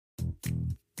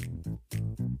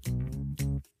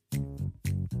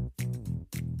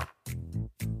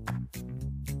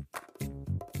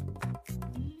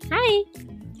Hi!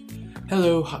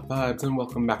 Hello, Hot Vibes, and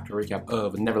welcome back to a recap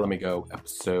of Never Let Me Go,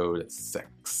 episode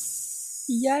 6.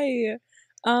 Yay!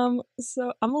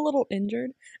 So I'm a little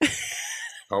injured.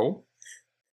 Oh?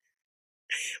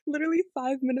 Literally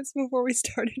 5 minutes before we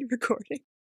started recording.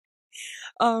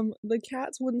 The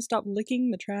cats wouldn't stop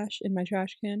licking the trash in my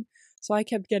trash can, so I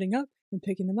kept getting up and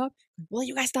picking them up. Will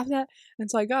you guys stop that?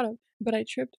 And so I got up, but I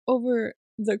tripped over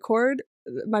the cord,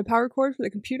 my power cord for the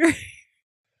computer,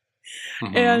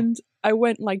 and I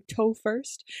went like toe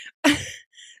first.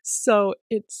 So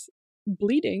it's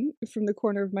bleeding from the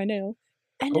corner of my nail,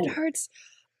 and it hurts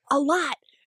a lot.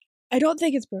 I don't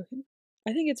think it's broken.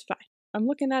 I think it's fine. I'm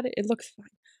looking at it, it looks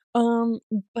fine.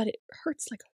 But it hurts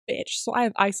like a bitch, so I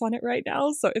have ice on it right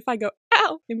now, so if I go,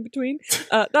 ow, in between,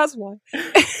 that's why.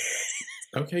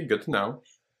 Okay, good to know.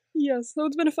 Yeah, so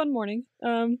it's been a fun morning.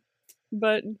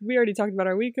 But we already talked about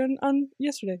our weekend on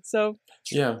yesterday, so...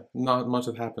 Yeah, not much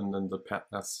has happened in the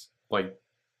past, like,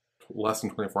 less than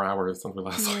 24 hours since we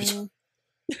last saw each other.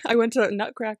 I went to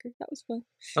Nutcracker, that was fun.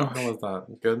 Oh, how was that?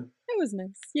 Good? It was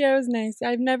nice. Yeah, it was nice.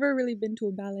 I've never really been to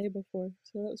a ballet before,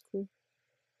 so that was cool.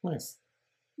 Nice.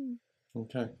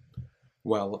 Okay.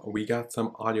 Well, we got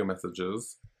some audio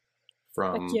messages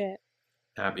from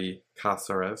Abby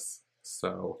Caceres,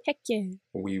 so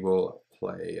we will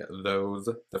play those.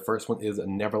 The first one is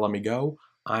Never Let Me Go.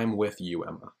 I'm with you,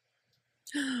 Emma.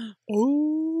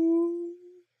 Oh.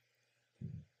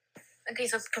 Okay,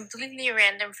 so it's completely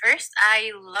random. First,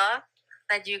 I love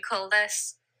that you called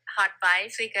us Hot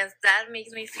Vibes because that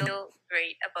makes me feel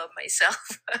great about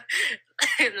myself.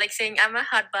 Like saying I'm a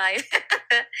hot vibe.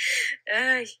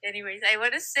 Anyways, I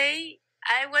want to say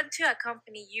I want to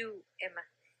accompany you, Emma,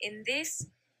 in this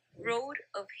road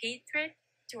of hatred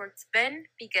towards Ben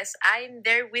because I'm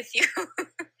there with you.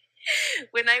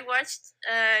 When I watched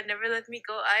Never Let Me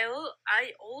Go,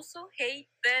 I also hate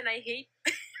Ben. I hate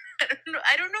Ben.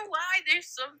 I don't know why. There's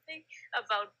something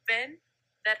about Ben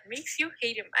that makes you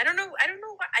hate him. I don't know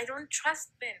why. I don't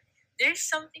trust Ben. There's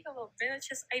something about Ben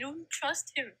that I don't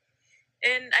trust him.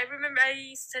 And I remember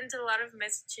I sent a lot of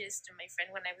messages to my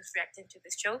friend when I was reacting to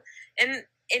this show. And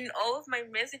in all of my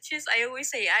messages, I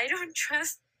always say, I don't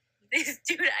trust this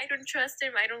dude. I don't trust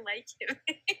him. I don't like him.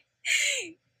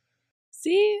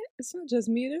 See? It's not just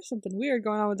me. There's something weird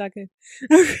going on with that guy.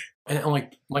 And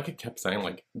like I kept saying,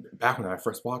 like, back when I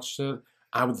first watched it,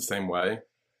 I was the same way.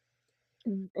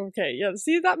 Okay, yeah.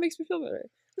 See, that makes me feel better.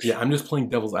 Yeah, I'm just playing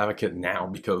devil's advocate now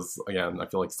because, again, I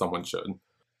feel like someone should.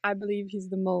 I believe he's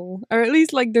the mole. Or at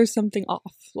least, like, there's something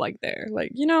off, like, there.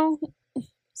 Like, you know,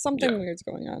 something weird's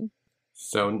going on.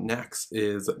 So next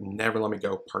is Never Let Me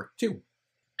Go Part 2.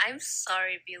 I'm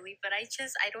sorry, Billy, but I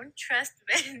don't trust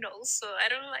Ben also. I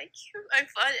don't like him. I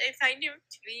find him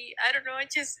to be, I don't know, I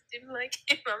just didn't like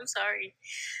him. I'm sorry.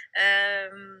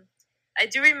 I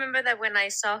do remember that when I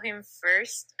saw him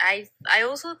first, I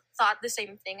also thought the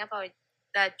same thing about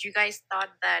that you guys thought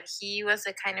that he was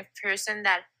the kind of person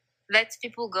that lets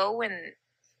people go when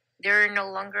they're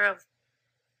no longer of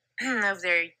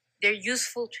they're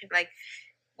useful to him. Like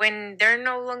when they're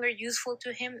no longer useful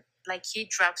to him, like he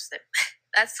drops them.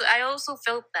 I also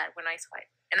felt that when I saw it,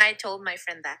 and I told my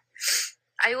friend that.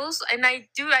 I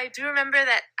do remember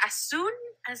that as soon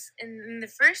as in the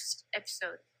first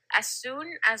episode, as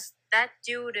soon as that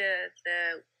dude,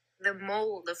 the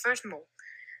mole, the first mole,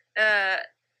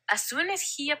 as soon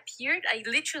as he appeared, I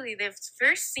literally the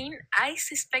first scene, I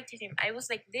suspected him. I was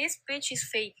like, this bitch is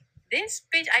fake. This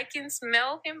bitch, I can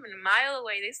smell him a mile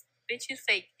away. This bitch is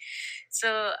fake.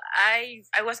 So I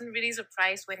wasn't really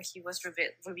surprised when he was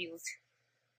revealed.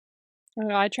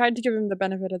 I tried to give him the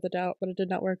benefit of the doubt, but it did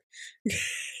not work.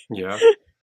 Yeah.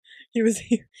 he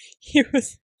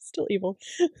was still evil.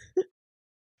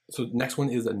 So next one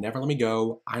is Never Let Me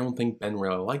Go. I don't think Ben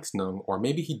really likes Nung, or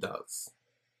maybe he does.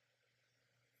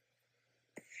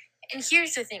 And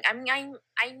here's the thing. I mean,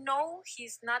 I know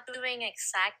he's not doing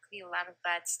exactly a lot of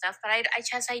bad stuff, but I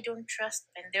don't trust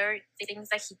Ben. There are things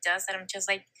that he does that I'm just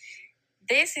like,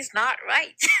 this is not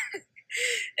right.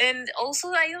 And also,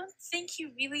 I don't think he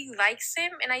really likes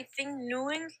him, and I think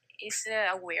Nguyen is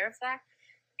aware of that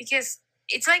because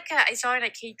it's like I saw in a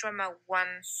K-drama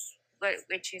once,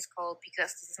 which is called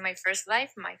Because This Is My First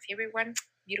Life, my favorite one,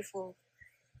 beautiful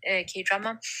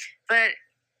K-drama. But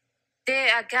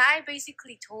a guy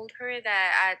basically told her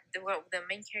that the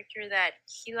main character that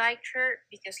he liked her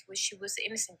because she was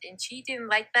innocent, and she didn't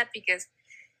like that because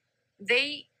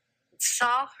they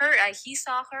saw her. He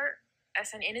saw her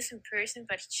as an innocent person,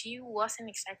 but she wasn't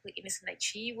exactly innocent. Like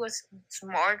she was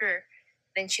smarter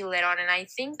than she let on, and I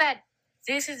think that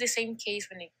this is the same case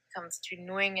when it comes to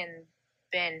Nguyen and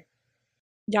Ben.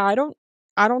 Yeah,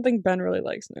 I don't think Ben really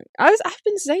likes Nick. I've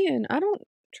been saying I don't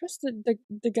trust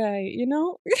the guy, you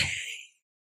know?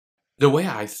 The way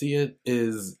I see it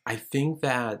is I think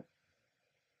that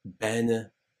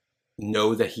Ben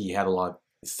knows that he had a lot of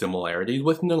similarities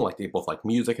with Nung, like they both like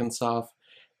music and stuff.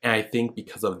 And I think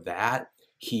because of that,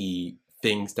 he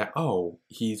thinks that, oh,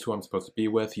 he's who I'm supposed to be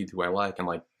with, he's who I like, and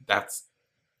like that's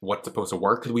what's supposed to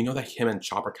work. Because we know that him and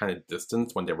Chopper kind of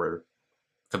distanced when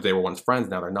because they were once friends,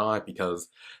 now they're not because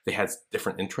they had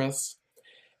different interests.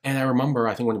 And I remember,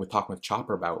 I think when we were talking with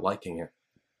Chopper about liking it,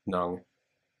 Nung,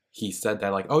 he said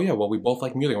that like, oh yeah, well we both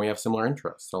like music and we have similar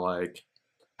interests. So like,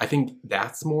 I think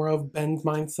that's more of Ben's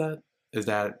mindset, is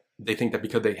that they think that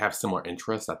because they have similar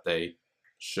interests that they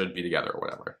should be together or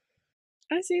whatever.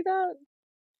 I see that.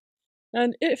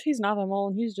 And if he's not a mole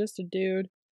and he's just a dude,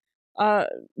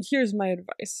 here's my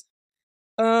advice.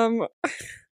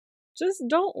 Just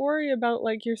don't worry about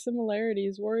like your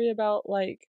similarities. Worry about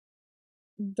like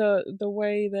the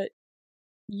way that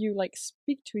you like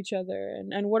speak to each other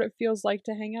and what it feels like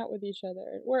to hang out with each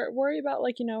other. Worry about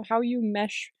like, you know, how you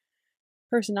mesh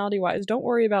personality wise. Don't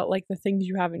worry about like the things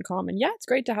you have in common. Yeah, it's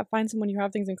great to find someone you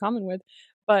have things in common with,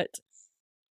 but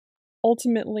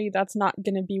ultimately that's not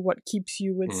going to be what keeps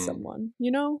you with someone,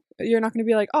 you know? You're not going to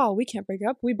be like, oh, we can't break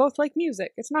up, we both like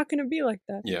music. It's not going to be like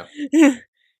that. Yeah.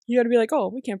 You got to be like, oh,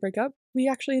 we can't break up, we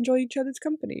actually enjoy each other's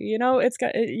company, you know?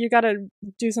 You got to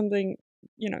do something,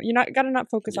 you know, you got to not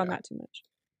focus on that too much.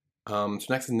 So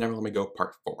next is Never Let Me Go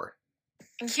Part 4.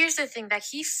 And here's the thing, that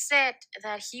he said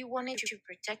that he wanted to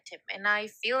protect him, and I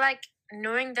feel like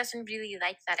Knowing doesn't really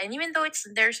like that. And even though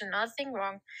there's nothing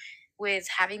wrong with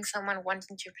having someone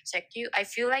wanting to protect you, I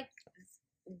feel like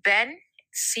Ben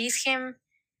sees him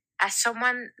as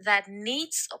someone that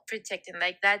needs protecting,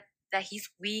 like that he's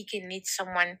weak and needs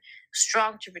someone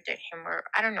strong to protect him, or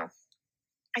I don't know.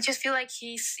 I just feel like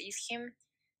he sees him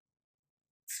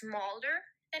smaller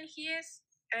than he is,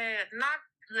 not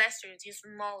lesser, just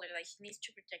smaller. Like he needs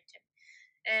to protect him,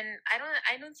 and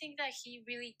I don't think that he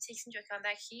really takes into account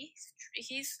that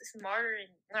he's smarter, and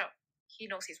well, he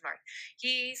knows he's smart.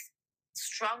 He's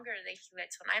stronger than he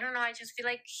lets on. I don't know. I just feel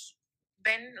like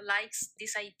Ben likes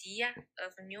this idea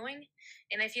of Knowing,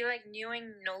 and I feel like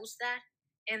Knowing knows that,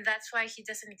 and that's why he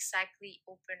doesn't exactly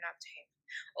open up to him.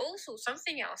 Also,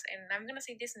 something else, and I'm gonna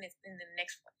say this in the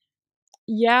next one.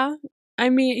 Yeah, I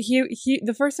mean, he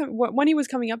the first time when he was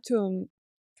coming up to him,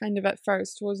 kind of at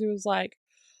first, he was like,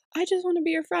 I just want to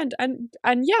be your friend, and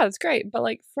yeah, it's great. But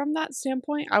like from that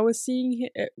standpoint, I was seeing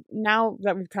it, now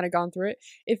that we've kind of gone through it,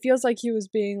 it feels like he was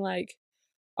being like,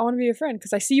 I want to be your friend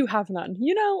because I see you have none.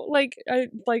 You know, like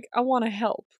I want to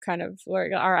help, kind of,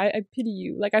 like, or I pity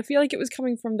you. Like I feel like it was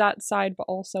coming from that side, but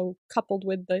also coupled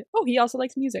with the, oh, he also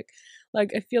likes music.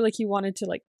 Like I feel like he wanted to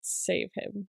like save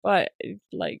him, but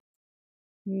like,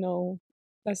 no,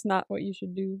 that's not what you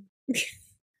should do.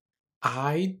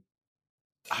 I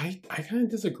kind of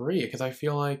disagree because I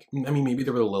feel like, I mean, maybe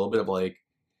there was a little bit of like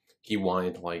he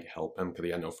wanted to like help him because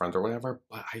he had no friends or whatever,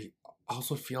 but I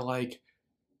also feel like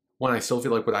I still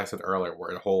feel like what I said earlier,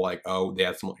 where the whole like, oh, they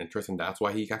had some interest and that's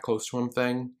why he got close to him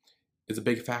thing is a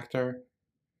big factor.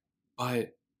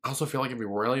 But I also feel like if he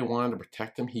really wanted to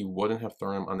protect him, he wouldn't have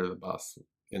thrown him under the bus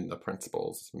in the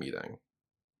principal's meeting.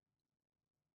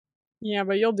 Yeah,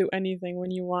 but you'll do anything when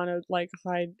you want to like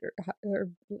hide or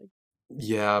like...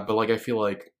 Yeah, but like I feel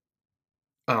like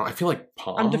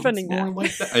Pom's I'm defending more that.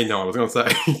 like that. I know, I was gonna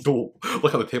say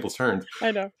look how the tables turned. I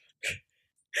know.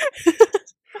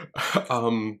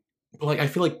 But like I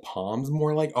feel like Pom's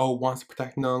more like, oh, wants to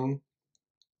protect Nung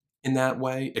in that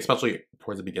way, especially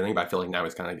towards the beginning, but I feel like now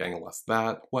he's kind of getting less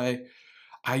that way.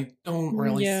 I don't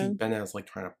really see Ben as like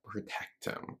trying to protect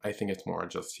him. I think it's more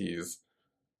just he's,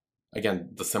 again,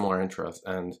 the similar interest,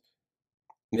 and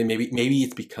maybe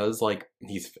it's because like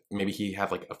maybe he had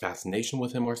like a fascination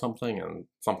with him or something, and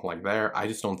something like there. I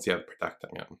just don't see it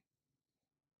protecting him.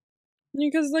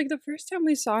 Because like the first time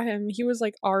we saw him, he was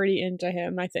like already into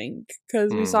him, I think,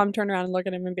 because we saw him turn around and look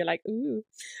at him and be like, ooh.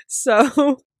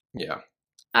 So yeah,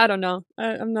 I don't know.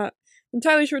 I'm not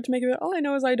entirely sure what to make of it. All I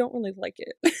know is I don't really like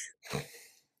it.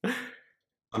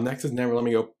 Next is Never Let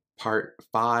Me Go Part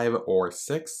 5 or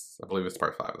 6. I believe it's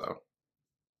Part 5 though.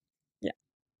 Yeah.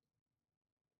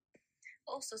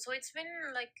 Also, so it's been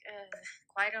like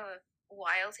quite a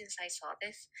while since I saw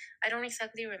this. I don't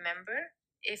exactly remember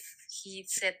if he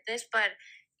said this, but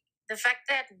the fact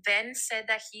that Ben said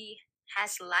that he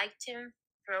has liked him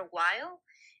for a while,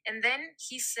 and then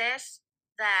he says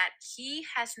that he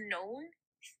has known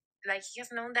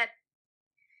that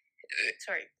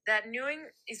that Knowing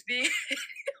is being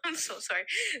I'm so sorry,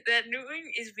 that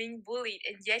Knowing is being bullied,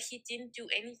 and yet he didn't do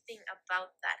anything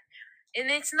about that. And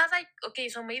it's not like, okay,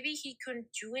 so maybe he couldn't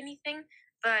do anything,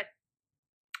 but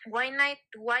why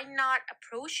not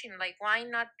approach him? Like, why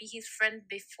not be his friend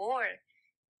before?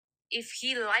 If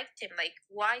he liked him, like,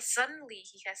 why suddenly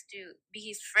he has to be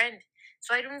his friend?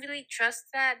 So I don't really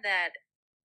trust that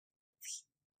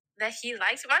he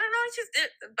likes him. I don't know, it's just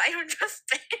I don't trust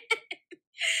it.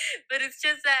 But it's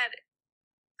just that,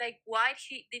 like, why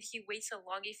did he wait so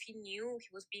long if he knew he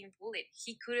was being bullied?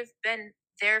 He could have been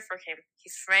there for him,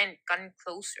 his friend, gotten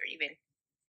closer even.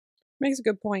 Makes a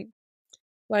good point.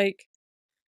 Like,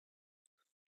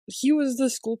 he was the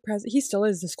school president. He still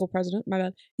is the school president, my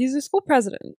bad. He's the school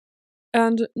president.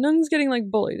 And Nung's getting, like,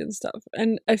 bullied and stuff.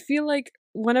 And I feel like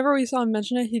whenever we saw him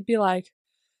mention it, he'd be like,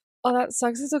 oh, that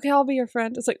sucks. It's okay, I'll be your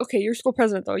friend. It's like, okay, you're school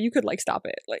president though. You could, like, stop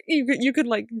it. Like, you could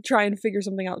like try and figure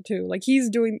something out too. Like, he's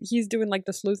doing like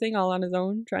the sleuthing all on his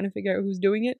own, trying to figure out who's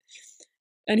doing it.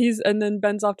 And then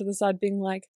Ben's off to the side being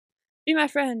like, be my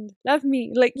friend, love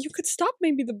me. Like, you could stop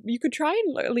you could try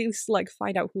and at least, like,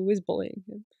 find out who is bullying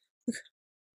him.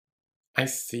 I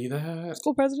see that.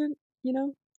 School president, you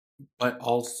know? But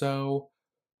also,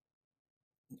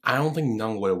 I don't think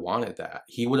Nung would have wanted that.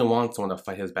 He wouldn't want someone to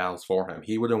fight his battles for him.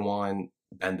 He wouldn't want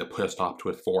Ben to put a stop to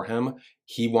it for him.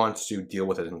 He wants to deal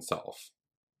with it himself.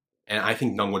 And I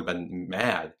think Nung would have been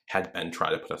mad had Ben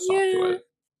tried to put a stop to it.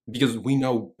 Because we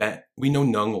know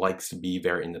Nung likes to be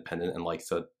very independent and likes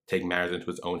to take matters into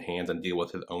his own hands and deal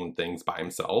with his own things by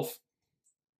himself.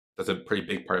 That's a pretty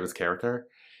big part of his character.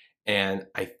 And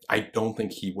I don't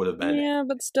think he would have been. Yeah,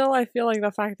 but still, I feel like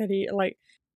the fact that he, like,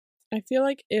 I feel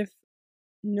like if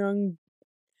Nung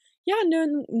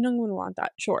wouldn't want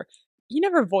that, sure. He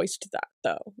never voiced that,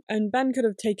 though. And Ben could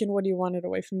have taken what he wanted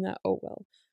away from that, oh well.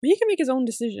 But he can make his own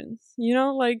decisions, you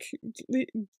know? Like,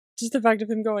 just the fact of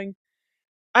him going,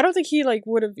 I don't think he, like,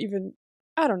 would have even,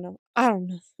 I don't know.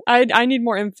 I need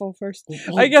more info first.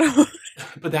 Well,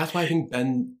 but that's why I think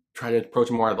Ben tried to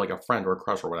approach him more as, like, a friend or a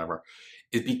crush or whatever,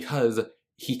 is because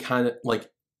he kind of, like,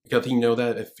 because he know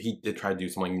that if he did try to do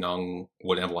something, Nung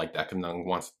wouldn't have liked that, because Nung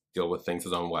wants to deal with things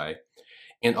his own way.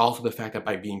 And also the fact that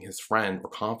by being his friend or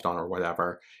confidant or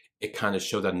whatever, it kind of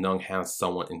shows that Nung has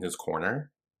someone in his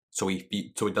corner, so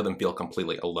he doesn't feel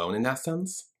completely alone in that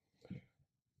sense.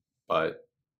 But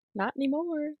not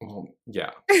anymore. Well,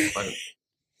 yeah, but,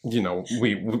 you know,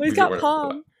 we got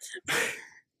Palm.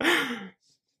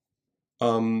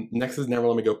 Next is Never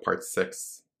Let Me Go Part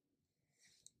 6.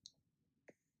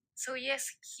 So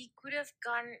yes, he could have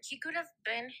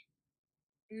been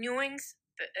Newing's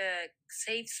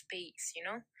safe space, you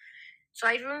know? So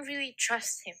I don't really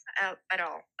trust him at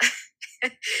all.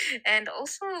 And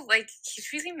also, like, he's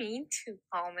really mean to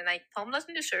Palm, and, like, Palm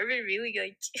doesn't deserve it, really.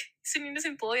 Like, he's an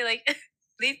innocent boy, like,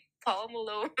 leave Palm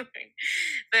alone.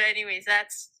 But anyways,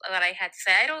 that's what I had to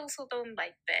say. I also don't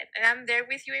like Ben, and I'm there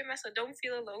with you, Emma, so don't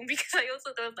feel alone, because I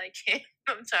also don't like him.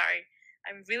 I'm sorry.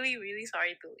 I'm really, really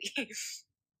sorry, Billy.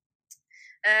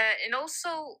 And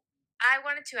also, I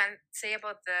wanted to say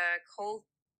about the whole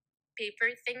paper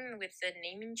thing with the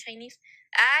name in Chinese.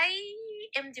 I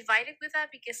am divided with that,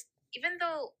 because even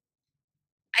though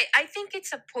I think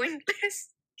it's a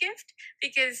pointless gift,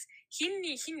 because he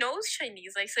knows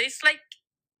Chinese, like, so it's like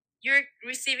you're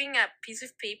receiving a piece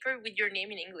of paper with your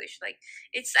name in English. Like,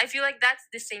 I feel like that's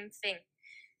the same thing,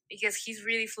 because he's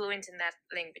really fluent in that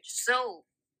language. So,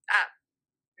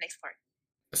 next part.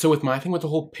 So with my thing with the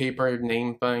whole paper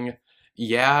name thing,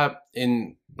 yeah,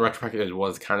 in retrospect it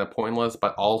was kind of pointless,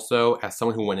 but also as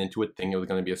someone who went into it thinking it was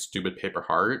going to be a stupid paper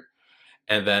heart,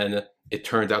 and then it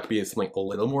turns out to be something a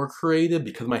little more creative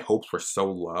because my hopes were so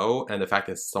low, and the fact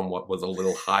that somewhat was a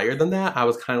little higher than that, I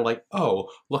was kind of like, oh,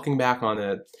 looking back on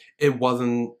it, it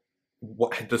wasn't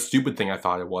the stupid thing I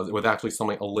thought it was. It was actually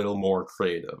something a little more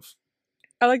creative.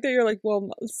 I like that you're like, well,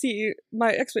 see, my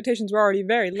expectations were already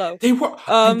very low. They were.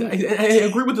 I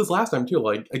agree with this last time too.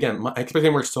 Like, again, my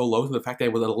expectations were so low, so the fact that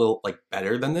it was a little, like,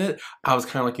 better than it, I was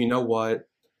kind of like, you know what,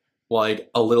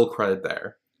 like, a little credit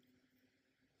there.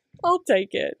 I'll take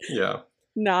it. Yeah.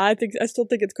 Nah, I still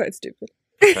think it's quite stupid.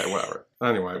 Okay, whatever.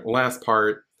 Anyway, last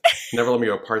part. Never Let Me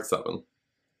Go, Part 7.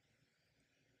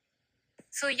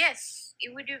 So yes,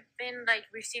 it would have been like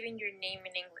receiving your name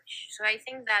in English. So I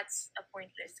think that's a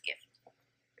pointless gift.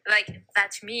 Like,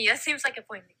 that to me, that seems like a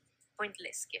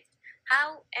pointless gift.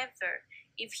 However,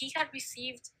 if he had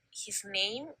received his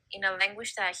name in a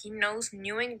language that he knows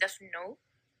Newing doesn't know,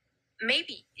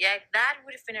 maybe, yeah, that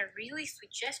would have been a really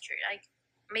sweet gesture. Like,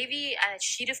 maybe a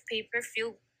sheet of paper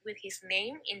filled with his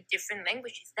name in different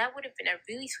languages. That would have been a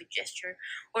really sweet gesture.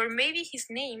 Or maybe his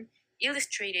name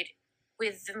illustrated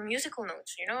with the musical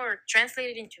notes, you know, or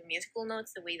translated into musical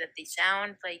notes, the way that they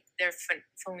sound, like their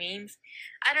phonemes.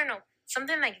 I don't know,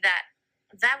 something like that.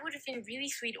 that would have been really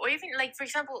sweet. Or even, like, for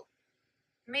example,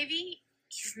 maybe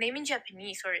his name in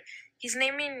Japanese or his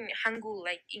name in Hangul,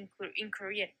 like in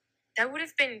Korean. That would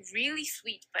have been really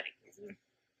sweet, but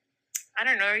I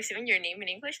don't know, receiving your name in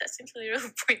English, that seems a little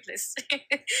pointless.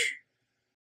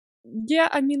 Yeah,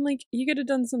 I mean, like, he could have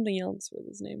done something else with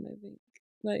his name, I think.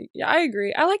 Like, yeah, I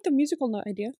agree. I like the musical note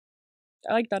idea.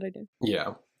 I like that idea.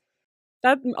 Yeah.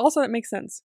 That makes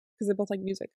sense, because they both like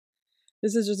music.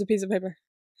 This is just a piece of paper.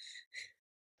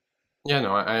 Yeah,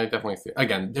 no, I definitely see.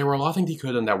 Again, there were a lot of things he could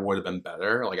have done that would have been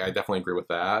better. Like, I definitely agree with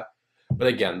that. But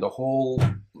again,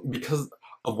 because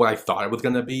of what I thought it was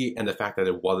going to be, and the fact that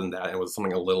it wasn't that, it was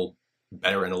something a little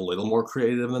better and a little more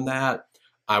creative than that,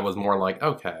 I was more like,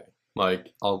 okay,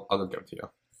 like, I'll just give it to you.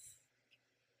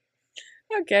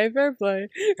 Okay, fair play.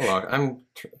 Look,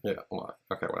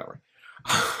 okay, whatever.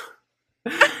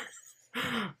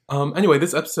 Anyway,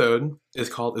 this episode is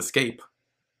called Escape.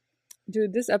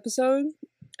 Dude, this episode,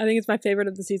 I think it's my favorite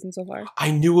of the season so far.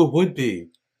 I knew it would be.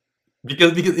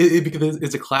 Because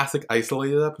it's a classic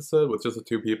isolated episode with just the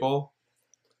two people.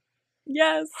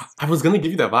 Yes. I was going to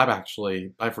give you that vibe,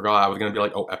 actually. I forgot. I was going to be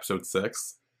like, oh, episode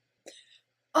 6.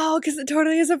 Oh, because it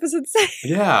totally is episode 6.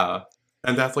 Yeah.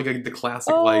 And that's like the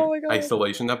classic,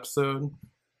 isolation episode.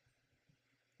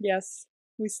 Yes.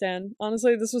 We stand.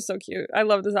 Honestly, this was so cute. I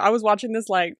love this. I was watching this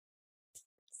like,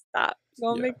 stop.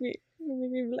 Don't make me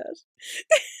blush.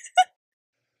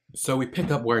 So we pick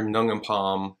up where Nung and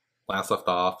Palm last left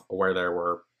off, where they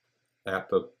were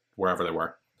wherever they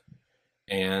were.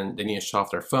 And they need to shut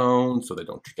off their phones so they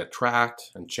don't get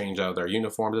tracked and change out their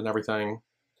uniforms and everything.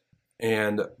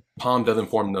 And Palm does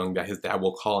inform Nung that his dad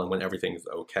will call him when everything's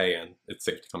okay and it's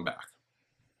safe to come back.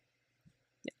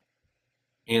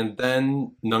 And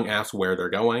then Nung asks where they're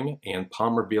going, and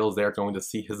Palm reveals they're going to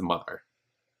see his mother.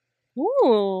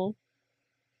 Ooh.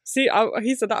 See,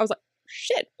 he said that. I was like,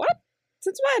 shit, what?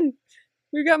 Since when?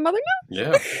 We got mother now?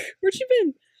 Yeah. Where'd she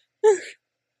been?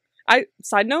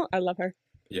 Side note, I love her.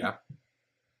 Yeah.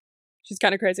 She's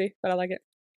kind of crazy, but I like it.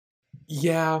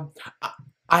 Yeah.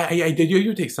 I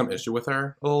do take some issue with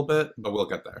her a little bit, but we'll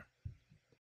get there.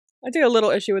 I take a little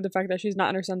issue with the fact that she's not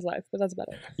in her son's life, but that's about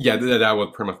it. Yeah, that was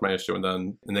pretty much my issue.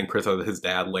 And then Chris has his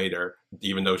dad later,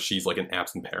 even though she's like an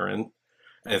absent parent.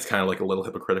 And it's kind of like a little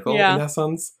hypocritical in that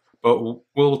sense. But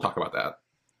we'll talk about that.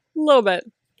 A little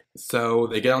bit. So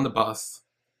they get on the bus.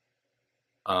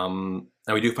 And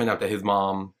we do find out that his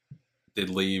mom did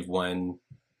leave when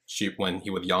he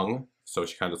was young. So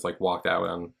she kind of just like walked out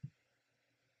and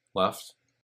left.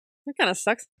 That kind of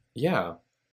sucks. Yeah.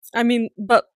 I mean,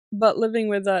 but living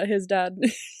with his dad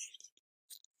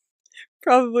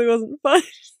probably wasn't fun.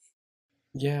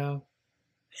 Yeah.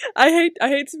 I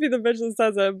hate to be the bitch that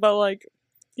says it, but like,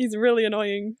 he's really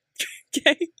annoying.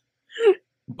 Okay.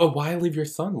 But why leave your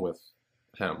son with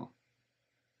him?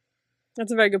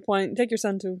 That's a very good point. Take your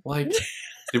son too. Like,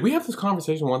 did we have this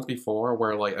conversation once before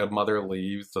where like a mother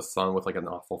leaves the son with like an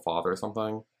awful father or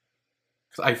something?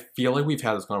 Because I feel like we've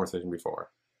had this conversation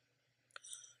before.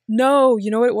 No,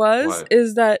 you know what it was? What?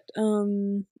 Is that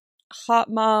Hot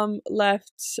Mom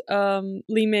left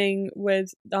Li Ming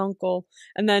with the uncle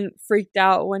and then freaked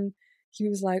out when he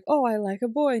was like, oh, I like a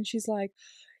boy. And she's like,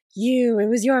 it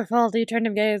was your fault you turned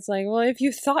him gay. It's like, well, if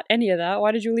you thought any of that,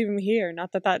 why did you leave him here?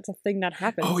 Not that that's a thing that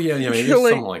happens. Oh, yeah, maybe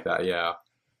something like that, yeah.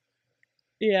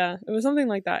 Yeah, it was something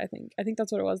like that, I think. I think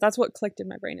that's what it was. That's what clicked in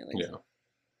my brain, at least. Yeah.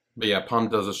 But yeah, Palm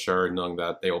does assure Nung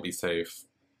that they will be safe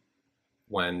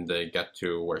when they get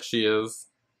to where she is.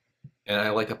 And I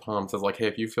like that Palm says, like, hey,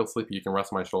 if you feel sleepy, you can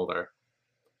rest on my shoulder.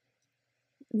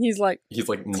 He's like,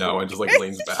 no, and just like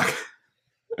leans back.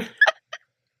 This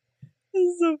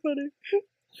is so funny.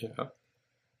 Yeah.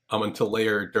 Until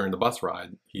later during the bus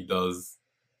ride, he does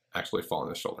actually fall on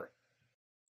his shoulder.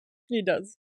 He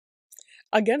does.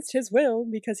 Against his will,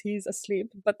 because he's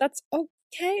asleep, but that's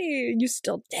okay. You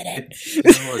still did it.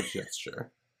 It's still a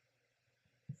gesture.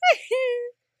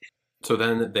 So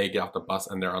then they get off the bus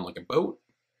and they're on like a boat,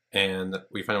 and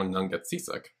we find out Nung gets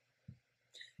seasick.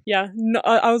 Yeah, no,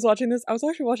 I was watching this. I was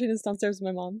actually watching this downstairs with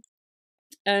my mom,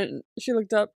 and she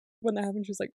looked up when that happened.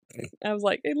 She was like, I was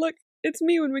like, hey, look, it's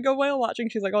me when we go whale watching.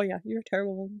 She's like, oh yeah, you're a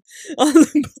terrible one.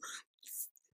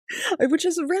 Which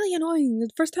is really annoying. The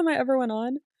first time I ever went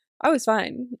on, I was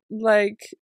fine,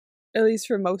 like, at least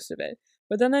for most of it.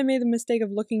 But then I made the mistake of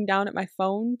looking down at my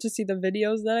phone to see the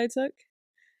videos that I took.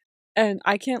 And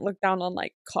I can't look down on,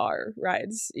 like, car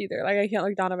rides either. Like, I can't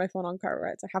look down at my phone on car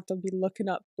rides. I have to be looking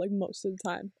up, like, most of the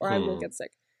time, or I will get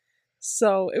sick.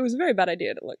 So it was a very bad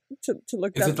idea to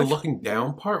look down. Is it the looking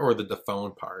down part or the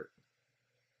phone part?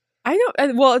 I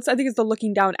don't, well, I think it's the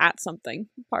looking down at something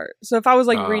part. So if I was,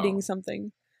 like, reading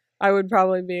something, I would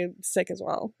probably be sick as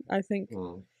well, I think.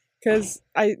 Because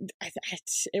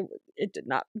it did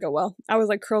not go well. I was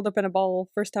like curled up in a ball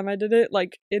first time I did it,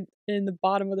 like in the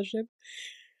bottom of the ship.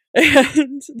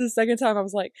 And the second time I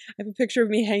was like, I have a picture of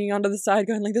me hanging onto the side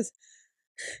going like this.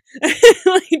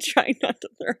 Like trying not to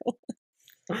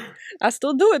throw. I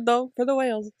still do it though, for the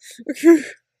whales.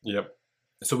 Yep.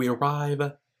 So we arrive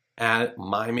at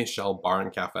My Michelle Bar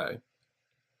and Cafe.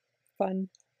 Fun.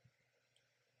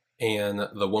 And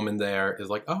the woman there is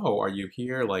like, oh, are you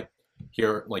here?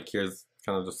 Here's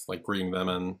kind of just like greeting them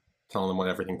and telling them what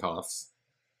everything costs.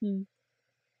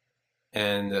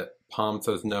 And Palm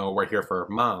says, no, we're here for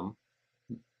mom,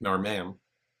 or ma'am.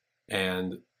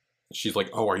 And she's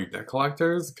like, oh, are you debt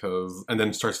collectors? And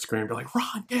then starts screaming, like,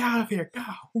 Ron, get out of here, go.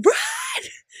 Ron!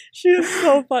 She is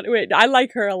so funny. Wait, I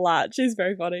like her a lot. She's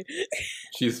very funny.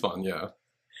 She's fun, yeah.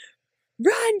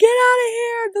 Ron, get out of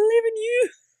here! I believe in you!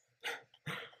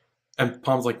 And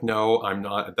Palm's like, no, I'm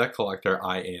not a debt collector.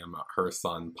 I am her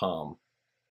son, Palm.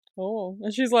 Oh,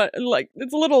 and she's like,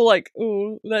 it's a little like,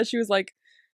 ooh, that she was like,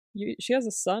 she has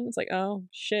a son? It's like, oh,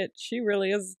 shit, she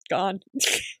really is gone.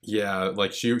 Yeah,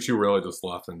 like, she really just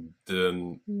left and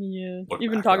didn't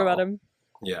even talk about him.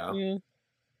 Yeah.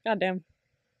 Goddamn.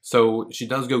 So she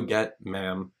does go get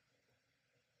ma'am,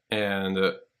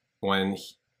 and when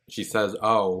she says,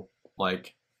 oh,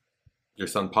 like, your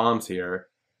son Palm's here,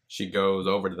 she goes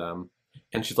over to them,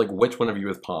 and she's like, which one of you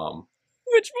is Palm?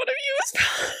 Which one of you is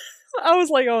Palm? I was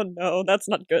like, oh no, that's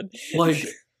not good. Like,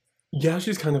 yeah,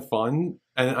 she's kind of fun,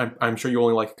 and I'm sure you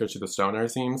only like it because she's a stoner,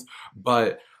 it seems,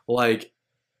 but, like,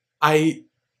 it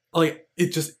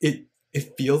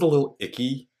feels a little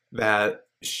icky that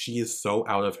she is so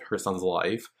out of her son's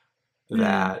life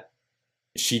that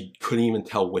she couldn't even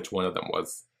tell which one of them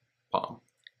was Palm.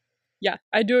 Yeah,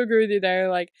 I do agree with you there.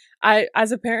 Like,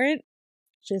 as a parent,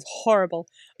 she's horrible.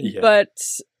 Yeah. But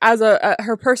as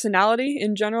her personality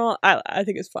in general, I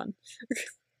think it's fun.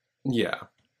 Yeah,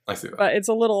 I see that. But it's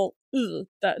a little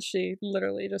that she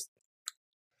literally just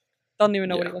doesn't even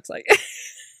know what he looks like.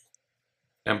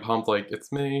 And Palm's like,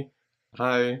 it's me.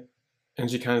 Hi. And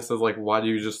she kind of says, like, why do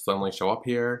you just suddenly show up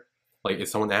here? Like,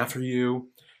 is someone after you?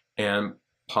 And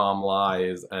Palm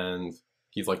lies, and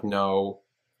he's like, no,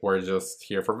 we're just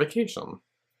here for vacation.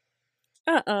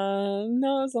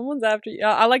 No, someone's after you.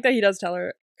 I like that he does tell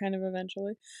her, kind of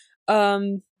eventually.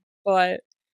 But,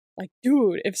 like,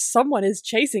 dude, if someone is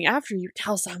chasing after you,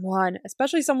 tell someone.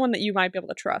 Especially someone that you might be able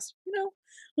to trust, you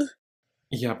know?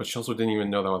 Yeah, but she also didn't even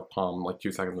know that was Palm, like,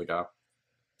 2 seconds ago.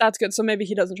 That's good, so maybe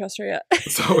he doesn't trust her yet.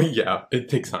 So, yeah, it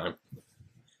takes time.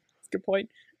 Good point.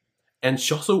 And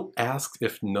she also asks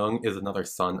if Nung is another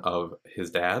son of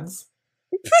his dad's.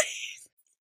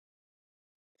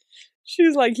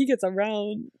 She's like, he gets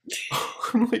around.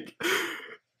 I'm like,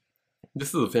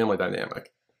 this is a family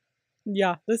dynamic.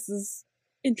 Yeah, this is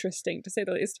interesting, to say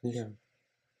the least. Yeah.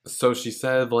 So she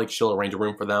said, like, she'll arrange a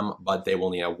room for them, but they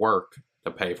will need to work to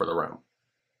pay for the room.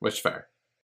 Which is fair.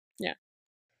 Yeah.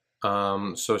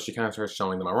 So she kind of starts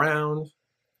showing them around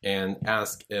and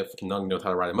asks if Nung knows how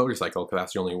to ride a motorcycle, because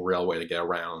that's the only real way to get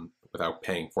around without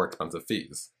paying for expensive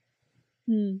fees.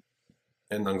 And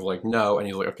Nung's like, no, and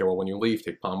he's like, okay, well, when you leave,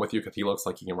 take Palm with you, because he looks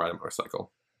like he can ride a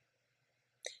motorcycle.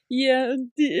 Yeah,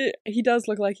 he does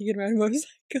look like he can ride a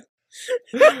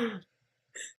motorcycle.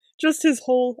 Just his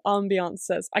whole ambiance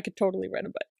says, I could totally ride a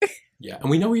bike. Yeah, and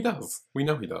we know he does. We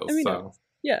know he does, so...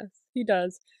 Yes, he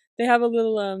does. They have a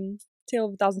little, Tale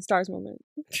of a Thousand Stars moment.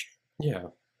 Yeah.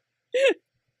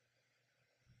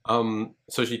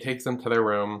 So she takes them to their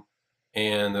room,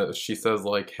 and she says,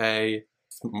 like, hey,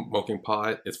 smoking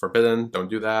pot is forbidden, don't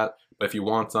do that, but if you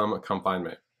want some, come find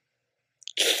me.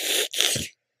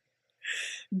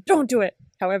 Don't do it.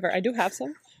 However, I do have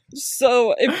some,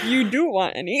 so if you do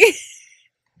want any...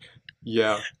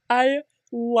 Yeah. I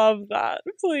love that.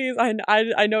 Please. I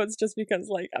know it's just because,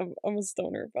 like, I'm a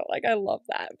stoner, but, like, I love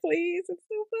that. Please. It's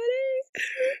so funny.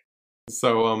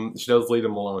 So, she does leave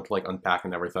them alone to, like, unpack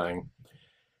and everything.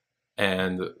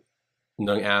 And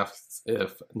Nung asks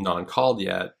if Nan called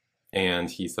yet, and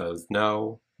he says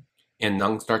no. And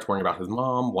Nung starts worrying about his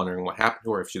mom, wondering what happened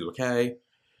to her, if she's okay.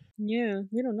 Yeah,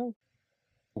 we don't know.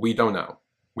 We don't know.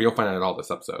 We don't find out at all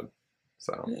this episode.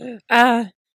 So.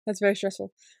 That's very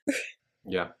stressful.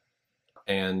 Yeah.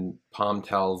 And Palm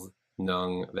tells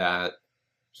Nung that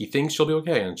he thinks she'll be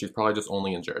okay, and she's probably just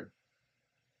only injured.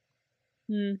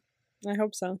 I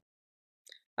hope so.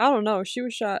 I don't know. She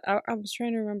was shot. I was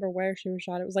trying to remember where she was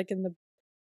shot. It was, like, in the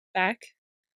back.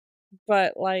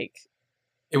 But, like...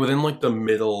 It was in, like, the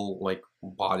middle, like,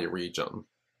 body region.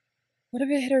 What if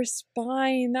it hit her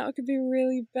spine? That could be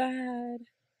really bad.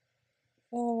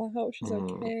 Oh, I hope she's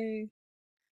okay.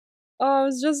 I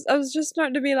was just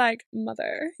starting to be like,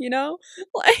 mother, you know?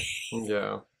 Like,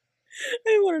 yeah.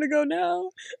 I want her to go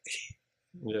now.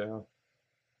 Yeah.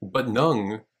 But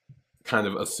Nung kind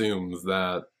of assumes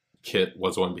that Kit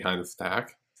was the one behind this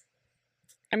attack.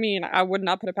 I mean, I would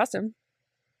not put it past him.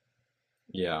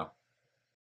 Yeah.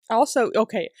 Also,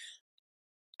 okay,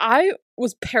 I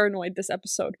was paranoid this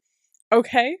episode.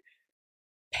 Okay?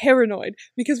 Paranoid.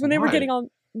 Because when they were getting on...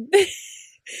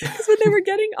 Because when they were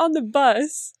getting on the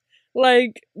bus,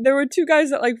 like, there were two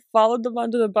guys that, like, followed them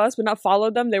onto the bus, but not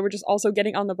followed them. They were just also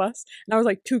getting on the bus. And I was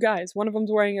like, two guys. One of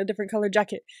them's wearing a different colored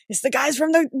jacket. It's the guys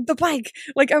from the bike.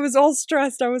 Like, I was all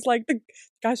stressed. I was like, the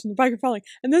guys from the bike are following.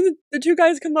 And then the two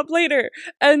guys come up later,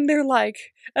 and they're like,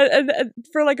 and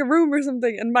for, like, a room or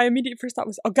something. And my immediate first thought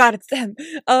was, oh, God, it's them.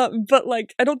 But,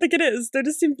 like, I don't think it is. They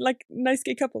just seem like a nice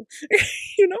gay couple.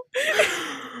 You know?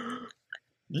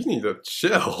 You need to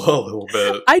chill a little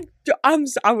bit. I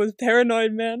was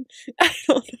paranoid, man. I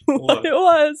don't know what it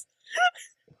was.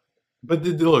 But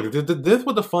look, this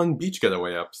was a fun beach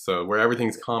getaway episode where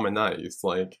everything's calm and nice.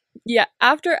 Like, yeah,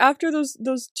 after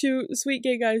those two sweet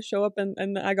gay guys show up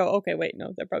and I go, okay, wait,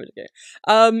 no, they're probably gay.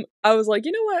 I was like,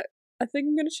 you know what? I think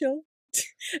I'm gonna chill.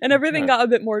 And everything got a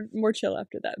bit more chill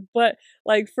after that. But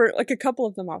like for like a couple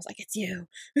of them, I was like, it's you.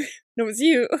 No, it's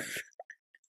you.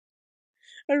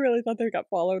 I really thought they got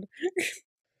followed.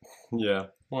 Yeah,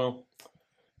 well,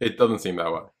 it doesn't seem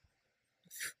that way.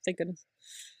 Thank goodness.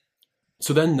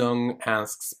 So then Nung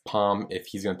asks Palm if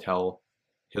he's going to tell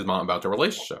his mom about the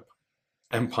relationship.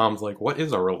 And Palm's like, what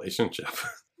is a relationship?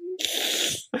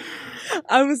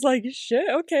 I was like, shit,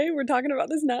 okay, we're talking about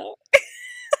this now.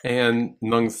 And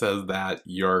Nung says that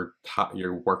you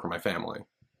work for my family.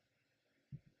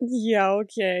 Yeah,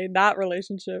 okay, that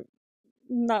relationship.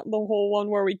 Not the whole one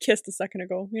where we kissed a second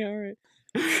ago. Yeah, alright.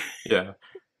 Yeah.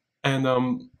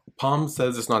 And Palm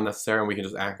says it's not necessary and we can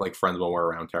just act like friends when we're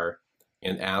around her.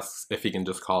 And asks if he can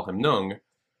just call him Nung.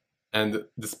 And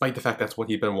despite the fact that's what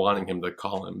he'd been wanting him to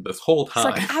call him this whole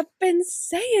time. It's like, I've been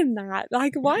saying that.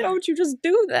 Like, why don't you just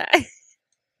do that?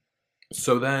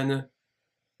 So then,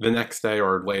 the next day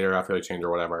or later after they change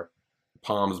or whatever,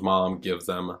 Palm's mom gives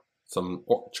them some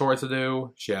chores to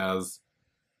do. She has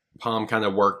Palm kind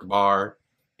of work the bar,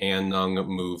 and Nung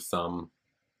move some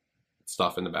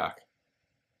stuff in the back.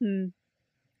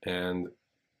 And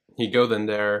he goes in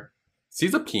there,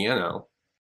 sees a piano.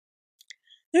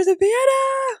 There's a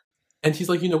piano! And he's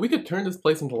like, we could turn this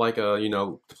place into like a,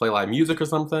 to play live music or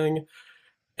something.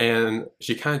 And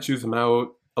she kind of chews him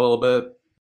out a little bit.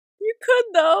 You could,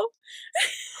 though.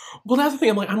 Well, that's the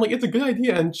thing. I'm like, it's a good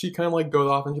idea. And she kind of like goes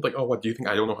off and she's like, oh, what do you think?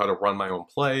 I don't know how to run my own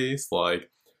place.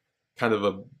 Like, kind of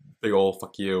a big old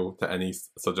fuck you to any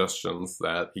suggestions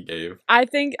that he gave. I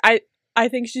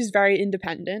think she's very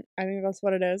independent. I think that's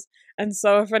what it is. And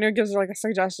so if anyone gives her like a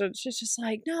suggestion, she's just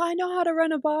like, no, I know how to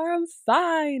run a bar. I'm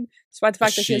fine. Despite the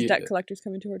fact that she has debt collectors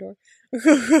coming to her door.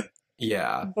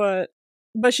 Yeah.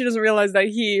 But she doesn't realize that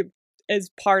he is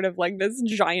part of like this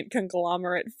giant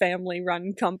conglomerate family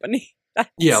run company.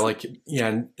 Yeah,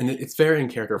 and it's very in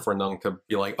character for Nung to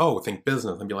be like, oh, think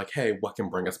business, and be like, hey, what can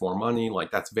bring us more money?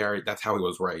 Like, that's how he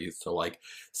was raised. So, like,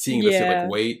 seeing this, like,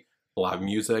 wait, live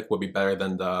music would be better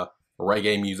than the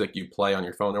reggae music you play on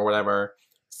your phone or whatever.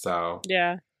 So.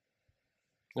 Yeah.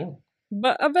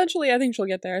 But eventually, I think she'll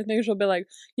get there. I think she'll be like,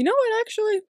 you know what,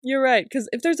 actually, you're right. Because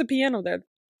if there's a piano there,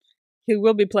 he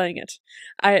will be playing it.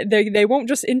 They won't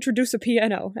just introduce a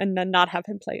piano and then not have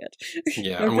him play it.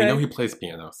 Yeah, okay? And we know he plays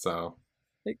piano, so.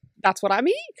 Like, that's what I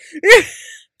mean.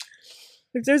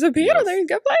 If there's a piano there, he's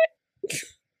gonna play it.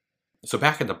 So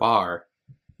back at the bar,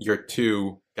 your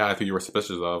two guys who you were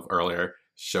suspicious of earlier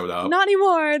showed up. Not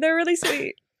anymore. They're really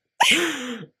sweet.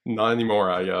 Not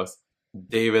anymore, I guess.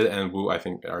 David and Wu, I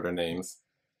think, are their names.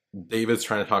 David's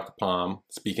trying to talk to Palm,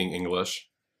 speaking English.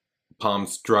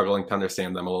 Palm's struggling to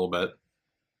understand them a little bit.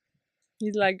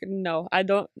 He's like, no, I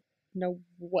don't know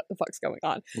what the fuck's going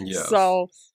on. Yes. So,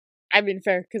 I mean,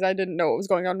 fair, because I didn't know what was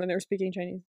going on when they were speaking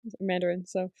Chinese, Mandarin,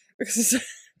 so.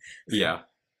 Yeah.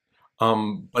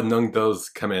 But Nung does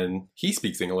come in. He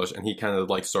speaks English, and he kind of,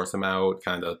 like, sorts them out,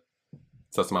 kind of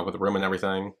sets them up with the room and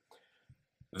everything.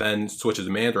 Then switches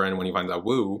to Mandarin when he finds out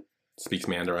Wu speaks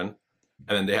Mandarin.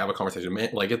 And then they have a conversation.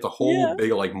 Like, it's a whole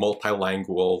big, like,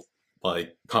 multilingual,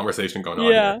 like, conversation going on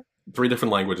here. 3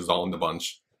 different languages all in the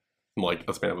bunch. In, like,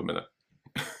 a span of a minute.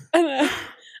 And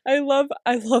I love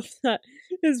that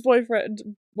his boyfriend,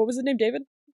 what was his name, David?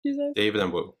 You said? David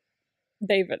and Wu.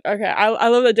 David. Okay. I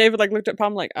love that David, like, looked at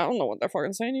Palm like, I don't know what they're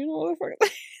fucking saying. You know what they're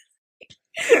fucking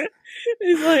saying?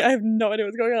 He's like, I have no idea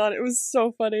what's going on. It was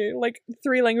so funny. Like,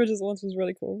 3 languages at once was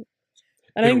really cool.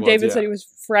 And I think David said he was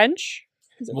French.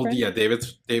 Well, French? yeah,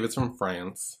 David's from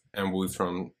France and Wu's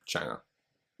from China.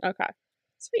 Okay.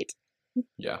 Sweet.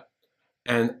 Yeah.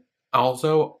 And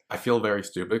also, I feel very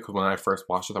stupid because when I first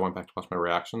watched it, I went back to watch my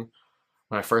reaction.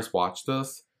 When I first watched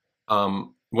this,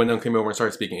 when Nung came over and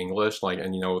started speaking English, like,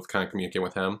 and was kind of communicating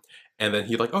with him, and then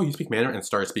he like, oh, you speak Mandarin, and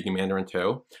started speaking Mandarin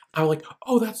too. I was like,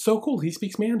 oh, that's so cool. He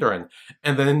speaks Mandarin,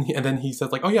 and then he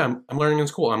says like, oh yeah, I'm learning in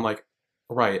school. I'm like,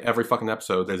 right. Every fucking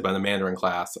episode, there's been a Mandarin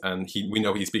class, and we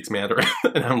know he speaks Mandarin,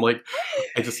 and I'm like,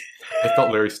 I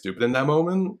felt very stupid in that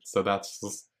moment. So that's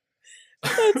just.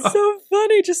 That's so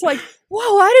funny. Just like,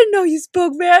 whoa, I didn't know you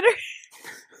spoke Mandarin.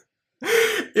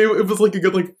 It was like a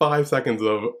good 5 seconds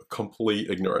of complete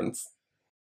ignorance.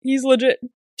 He's legit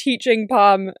teaching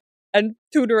Palm and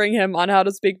tutoring him on how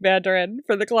to speak Mandarin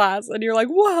for the class, and you're like,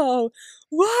 whoa,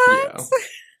 what?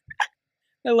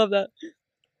 Yeah. I love that.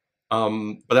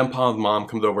 But then Palm's mom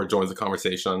comes over, joins the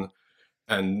conversation,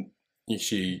 and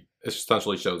she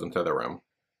essentially shows him to their room.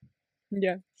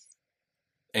 Yeah.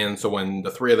 And so when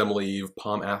the three of them leave,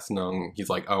 Palm asks Nung, he's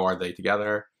like, oh, are they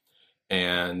together?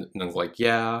 And Nung's like,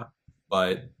 yeah.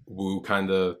 But Wu kind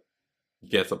of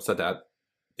gets upset that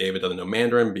David doesn't know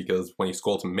Mandarin because when he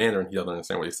scolds him Mandarin, he doesn't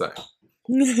understand what he's saying.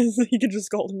 He could just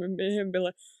scold him and be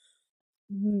like,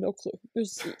 no clue.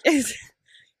 It's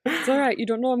alright, you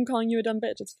don't know I'm calling you a dumb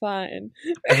bitch, it's fine.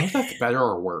 I don't know if that's better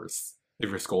or worse if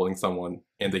you're scolding someone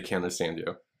and they can't understand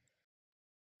you.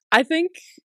 I think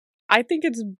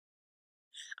it's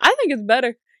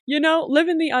better. Live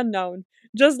in the unknown.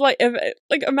 Just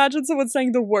imagine someone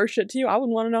saying the worst shit to you. I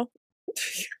wouldn't want to know.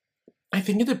 I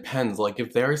think it depends.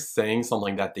 If they're saying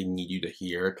something that they need you to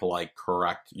hear to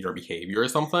correct your behavior or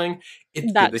something,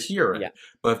 it's good to hear it. Yeah.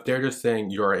 But if they're just saying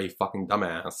you're a fucking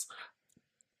dumbass,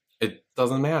 it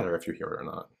doesn't matter if you hear it or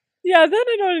not. Yeah, then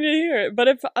I don't need to hear it. But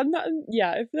if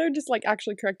they're just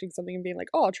actually correcting something and being like,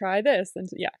 "Oh, I'll try this," then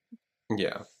yeah.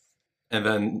 Yeah. And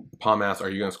then Palm asks, are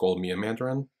you going to scold me in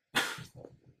Mandarin?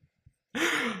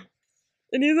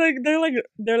 And he's like,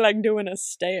 they're doing a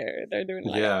stare. They're doing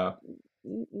yeah.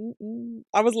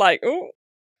 I was like, oh.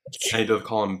 And he does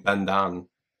call him Ben Dan.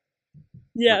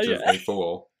 Yeah, which is a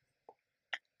fool.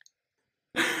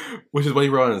 Which is what he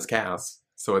wrote in his cast.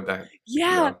 So that.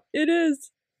 Yeah, it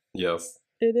is. Yes.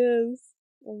 It is.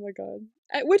 Oh my god.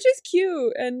 Which is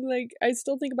cute. And I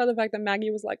still think about the fact that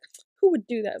Maggie was like, who would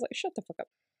do that? It's like, shut the fuck up.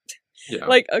 Yeah.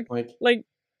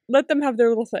 Let them have their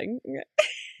little thing.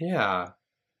 Yeah.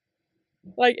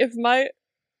 If my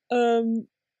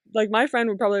my friend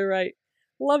would probably write,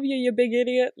 love you, you big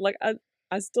idiot.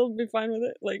 I still be fine with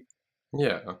it.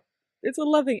 Yeah. It's a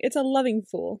loving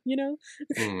fool,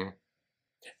 Mm.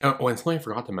 And something I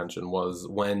forgot to mention was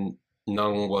when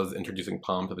Nung was introducing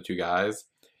Palm to the two guys,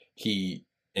 in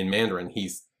Mandarin,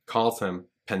 he calls him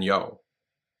Penyo.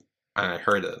 And I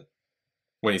heard it.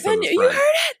 When he says his friend. You heard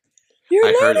it?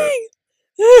 You're learning!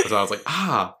 Heard it. So I was like,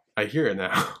 I hear it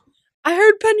now. I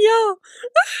heard Penyo.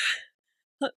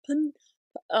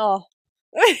 Oh.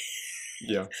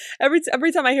 Yeah.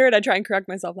 Every time I hear it, I try and correct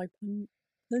myself.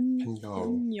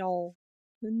 Penyo.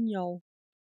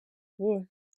 Penyo.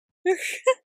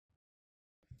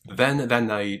 Then that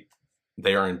night,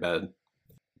 they are in bed.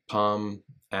 Palm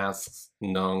asks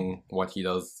Nung what he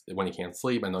does when he can't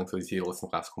sleep, and Nung says he listens to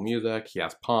classical music. He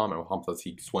asks Palm, and Palm says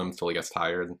he swims till he gets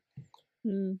tired.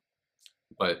 Mm.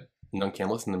 But Nung can't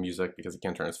listen to music because he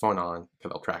can't turn his phone on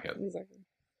because they'll track it. Exactly.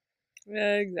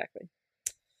 Yeah, exactly.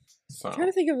 So. I'm trying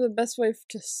to think of the best way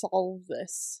to solve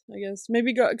this. I guess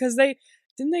maybe go because they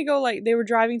were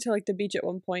driving to the beach at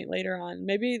one point later on.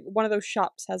 Maybe one of those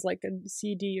shops has a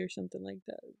CD or something like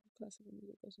that, classical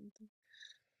music or something.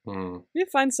 Maybe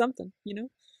find something,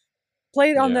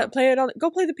 Play it on that. Play it on. Go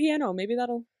play the piano. Maybe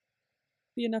that'll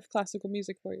be enough classical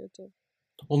music for you to.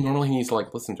 Well, normally he needs to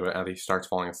listen to it as he starts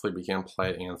falling asleep. He can't play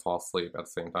it and fall asleep at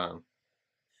the same time.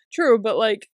 True, but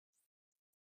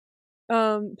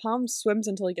Palm swims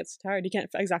until he gets tired. He can't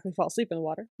exactly fall asleep in the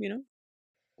water,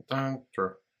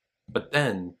 True. But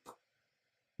then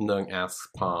Nung asks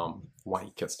Palm why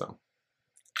he kissed him.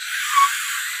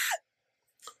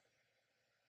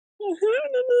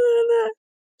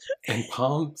 And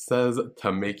Palm says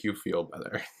to make you feel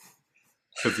better.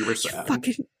 Because you were sad.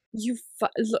 You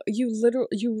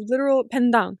literal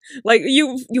pen down.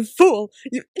 You fool.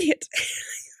 You idiot.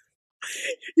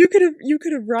 You could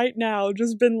have right now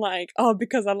just been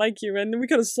because I like you, and we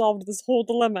could have solved this whole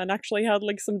dilemma and actually had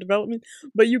some development.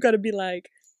 But you gotta be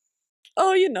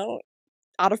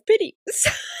out of pity.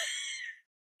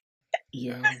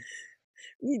 Yeah.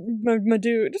 My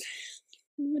dude,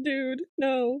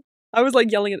 no. I was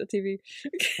yelling at the TV.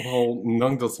 Well,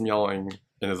 Nung does some yelling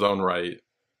in his own right,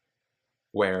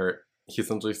 where he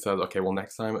essentially says, okay, well,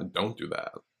 next time, don't do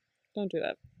that. Don't do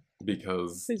that.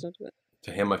 Because please don't do that.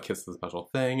 To him, a kiss is a special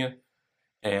thing,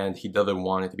 and he doesn't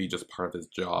want it to be just part of his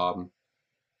job.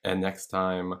 And next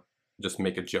time, just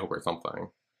make a joke or something.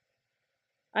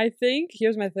 I think,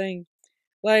 here's my thing.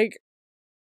 Like,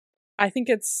 I think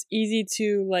it's easy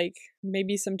to, like,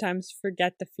 maybe sometimes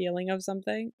forget the feeling of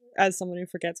something, as someone who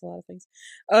forgets a lot of things.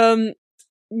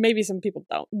 Maybe some people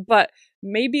don't, but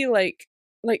maybe, like,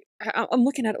 I'm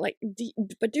looking at it like,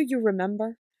 but do you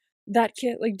remember that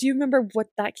kiss? Like, do you remember what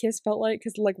that kiss felt like?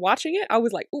 Because, like, watching it, I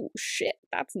was like, oh, shit,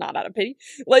 that's not out of pity.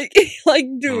 Like,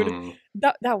 dude,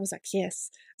 that was a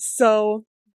kiss. So,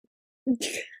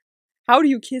 how do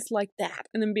you kiss like that?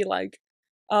 And then be like,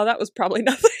 oh, that was probably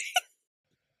nothing.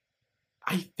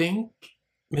 I think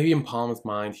maybe in Palm's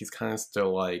mind, he's kind of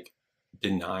still, like,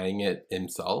 denying it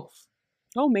himself.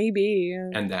 Oh, maybe.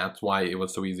 Yeah. And that's why it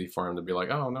was so easy for him to be like,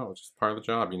 oh, no, it's just part of the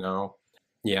job, you know?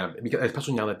 Yeah, because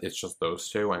especially now that it's just those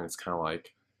two, and it's kind of like,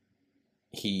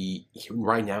 he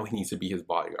right now, he needs to be his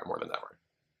bodyguard more than ever.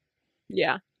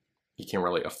 Yeah. He can't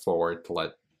really afford to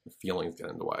let feelings get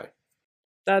in the way.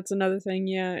 That's another thing,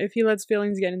 yeah. If he lets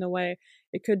feelings get in the way,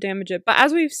 it could damage it. But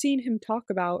as we've seen him talk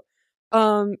about,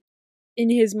 in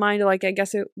his mind, like, I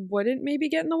guess it wouldn't maybe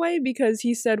get in the way, because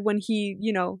he said when he,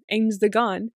 you know, aims the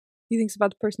gun, he thinks about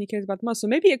the person he cares about the most. So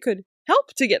maybe it could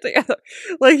help to get together.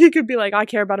 Like, he could be like, I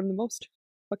care about him the most.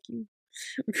 Fuck you.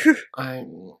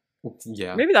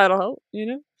 Yeah. Maybe that'll help, you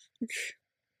know?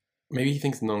 Maybe he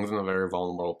thinks Nung's in a very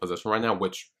vulnerable position right now,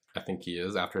 which I think he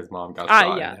is after his mom got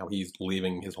shot and how he's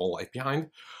leaving his whole life behind.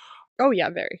 Oh, yeah,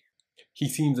 very. He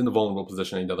seems in a vulnerable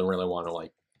position and he doesn't really want to,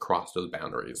 like, cross those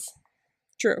boundaries.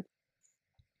 True.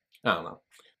 I don't know.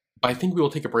 But I think we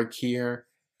will take a break here,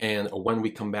 and when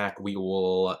we come back, we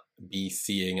will be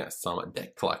seeing some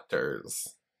debt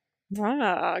collectors.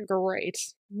 Ah, great.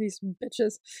 These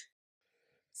bitches.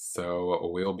 So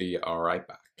we'll be right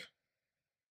back.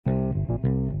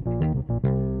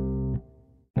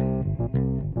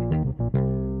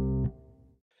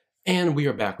 And we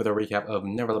are back with a recap of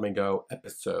Never Let Me Go,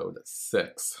 episode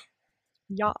 6.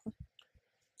 Yeah.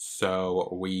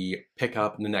 So we pick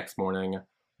up the next morning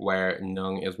where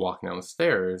Nung is walking down the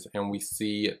stairs, and we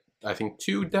see, I think,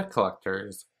 2 debt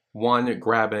collectors. One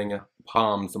grabbing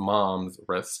Palm's mom's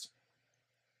wrist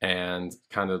and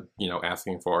kind of, you know,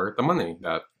 asking for the money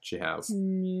that she has.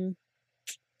 Leave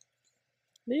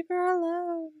her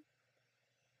alone.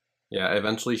 Yeah,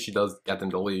 eventually she does get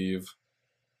them to leave.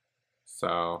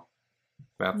 So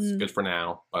that's good for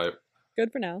now, but...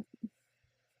 Good for now.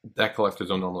 Debt collectors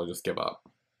don't normally just give up.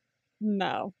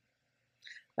 No.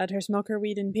 Let her smoke her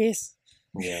weed in peace.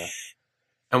 Yeah.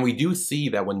 And we do see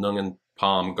that when Nung and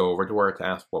Palm go over to her to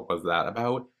ask what was that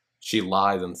about, she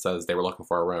lies and says they were looking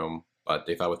for a room, but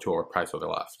they thought it was too overpriced, so they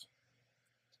left.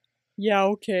 Yeah,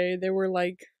 okay. They were,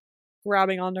 like,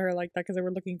 grabbing onto her like that because they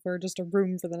were looking for just a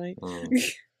room for the night.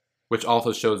 Which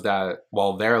also shows that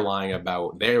while they're lying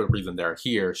about their reason they're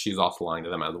here, she's also lying to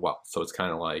them as well. So it's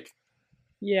kind of like...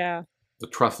 Yeah. The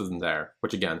trust isn't there.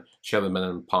 Which, again, she hasn't been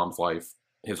in Palm's life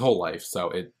his whole life, so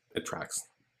it tracks.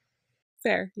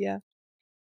 Fair, yeah.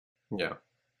 Yeah.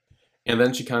 And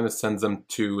then she kind of sends them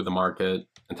to the market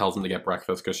and tells them to get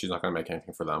breakfast because she's not going to make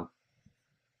anything for them.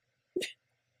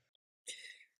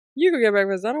 You go get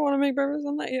breakfast. I don't want to make breakfast.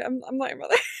 I'm not your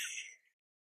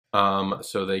mother.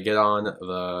 So they get on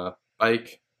the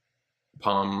bike.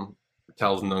 Palm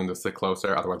tells Nung to sit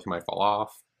closer, otherwise he might fall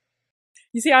off.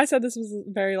 You see, I said this was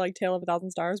very, like, Tale of a Thousand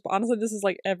Stars, but honestly, this is,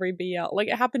 like, every BL. Like,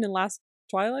 it happened in last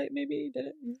Twilight, maybe? Did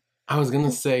it? I was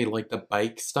gonna say, like, the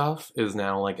bike stuff is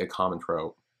now, like, a common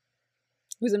trope.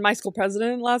 It was in My School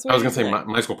President last week? I was gonna say,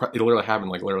 My School President, it literally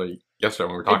happened, like, literally yesterday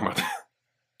when we were talking about that.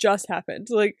 Just happened.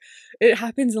 Like, it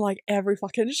happens in, like, every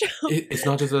fucking show. It's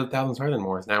not just a Thousand Stars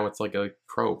anymore. Now it's, like, a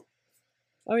trope.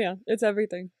 Oh, yeah. It's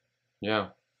everything. Yeah.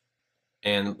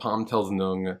 And Palm tells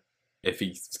Nung if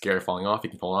he's scared of falling off, he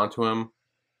can hold on to him.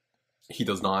 He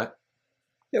does not.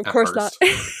 Yeah, of course not.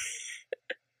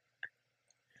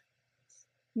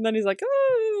 And then he's like,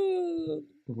 oh.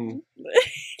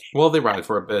 Well, they ride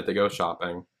for a bit. They go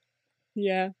shopping.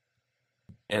 Yeah.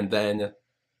 And then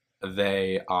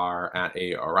they are at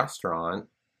a restaurant,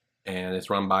 and it's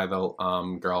run by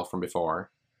the girl from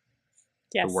before.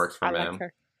 Yes, who works for I them. like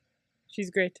her. She's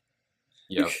great.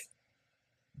 Yes.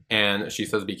 And she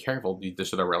says, be careful, these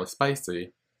dishes are really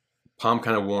spicy. Palm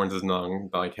kind of warns his Nung,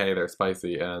 like, hey, they're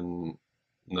spicy, and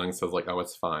Nung says, like, oh,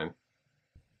 it's fine.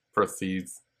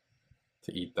 Proceeds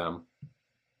to eat them.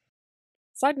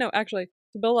 Side note, actually,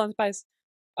 to build on spice,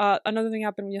 another thing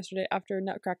happened yesterday after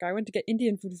Nutcracker. I went to get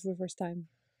Indian food for the first time.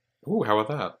 Ooh, how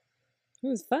about that? It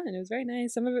was fun. It was very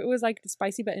nice. Some of it was like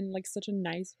spicy, but in like such a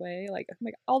nice way. Like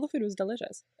all the food was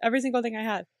delicious. Every single thing I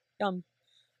had, yum.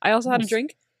 I also had a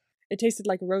drink. It tasted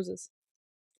like roses.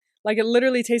 Like it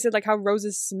literally tasted like how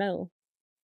roses smell.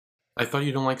 I thought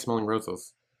you don't like smelling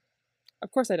roses.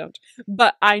 Of course I don't,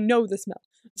 but I know the smell.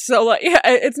 So like,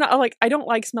 it's not like I don't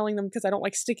like smelling them because I don't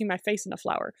like sticking my face in a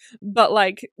flower. But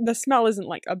like the smell isn't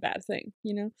like a bad thing,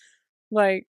 you know?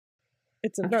 Like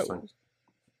it's a rose.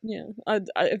 Yeah,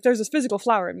 if there's a physical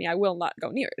flower in me, I will not go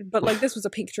near it. But like this was a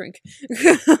pink drink.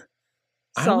 So,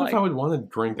 I don't know if I would want to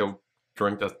drink a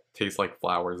drink that tastes like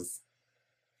flowers.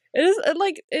 It is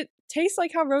like it tastes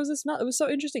like how roses smell. It was so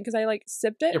interesting because I like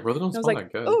sipped it. Yeah, roses don't smell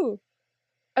that good. Ooh.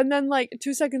 And then like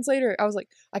 2 seconds later, I was like,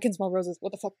 I can smell roses.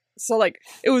 What the fuck? So like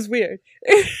it was weird.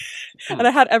 And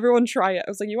I had everyone try it.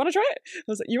 I was like, you want to try it? I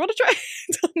was like, you want to try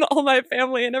it? All my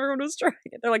family and everyone was trying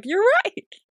it. They're like, you're right.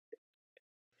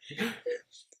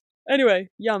 Anyway,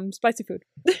 yum, spicy food.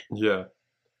 Yeah.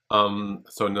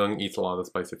 So Nung eats a lot of the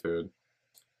spicy food.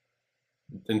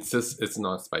 Insists it's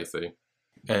not spicy.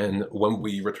 And when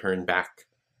we return back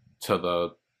to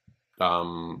the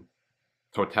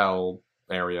hotel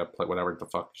area, whatever the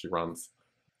fuck she runs,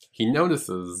 he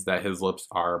notices that his lips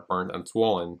are burnt and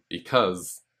swollen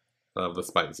because of the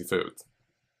spicy foods.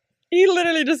 He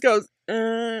literally just goes,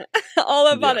 all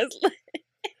up on his lip.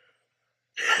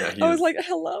 Yeah, I was like,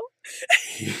 hello?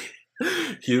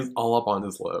 He is all up on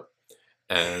his lip.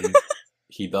 And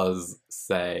he does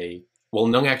say, well,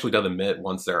 Nung actually does admit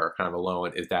once they're kind of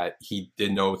alone, is that he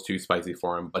did know it was too spicy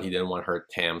for him, but he didn't want to hurt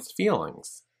Tam's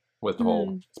feelings with the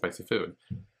whole spicy food.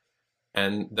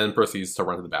 And then proceeds to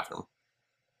run to the bathroom.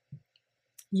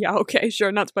 Yeah, okay,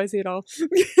 sure, not spicy at all.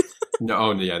 He's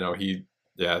going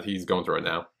through it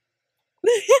now.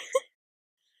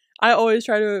 I always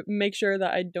try to make sure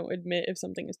that I don't admit if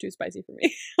something is too spicy for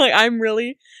me. Like, I'm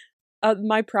really,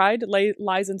 my pride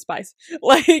lies in spice.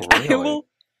 Like, really?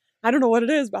 I don't know what it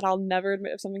is, but I'll never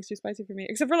admit if something's too spicy for me.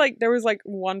 Except for, like, there was, like,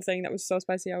 one thing that was so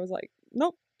spicy, I was like,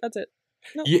 nope, that's it.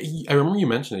 Nope. Yeah, I remember you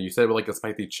mentioned it. You said, like, a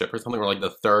spicy chip or something, or, like,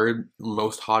 the third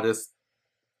most hottest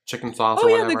chicken sauce or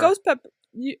whatever. Oh, yeah, the ghost pepper.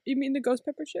 You mean the ghost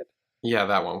pepper chip? Yeah,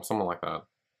 that one. Something like that.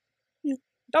 Yeah,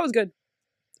 that was good.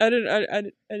 I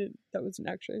didn't, that wasn't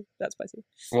actually that spicy.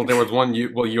 Well, there was one,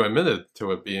 you admitted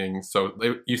to it being, so,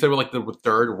 you said, like, the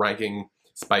third ranking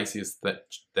spiciest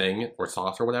thing, or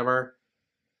sauce or whatever,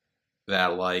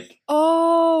 that, like...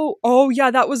 Oh, yeah,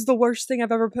 that was the worst thing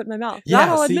I've ever put in my mouth. Yeah, that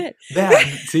I'll admit.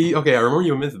 Okay, I remember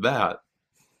you admitted that.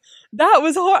 That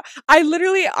was hard. I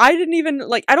didn't even,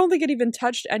 like, I don't think it even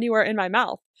touched anywhere in my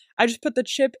mouth. I just put the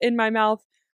chip in my mouth,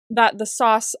 that the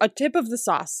sauce, a tip of the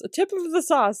sauce,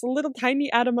 a little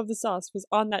tiny atom of the sauce was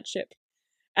on that chip.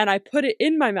 And I put it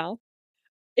in my mouth.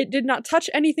 It did not touch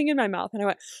anything in my mouth. And I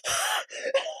went,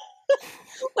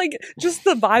 like, just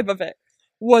the vibe of it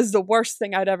was the worst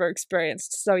thing I'd ever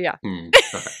experienced. So yeah,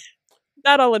 okay.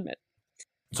 That I'll admit.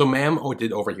 So Mam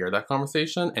did overhear that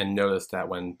conversation and noticed that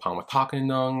when Pom was talking to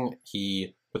Nung,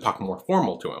 he would talk more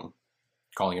formal to him,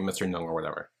 calling him Mr. Nung or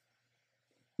whatever.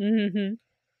 Mm-hmm.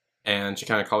 And she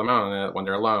kind of called him out on it when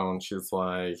they're alone. She's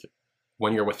like,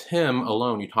 when you're with him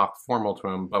alone, you talk formal to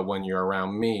him, but when you're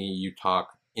around me, you talk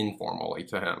informally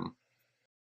to him.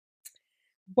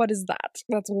 What is that?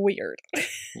 That's weird.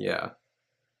 Yeah.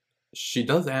 She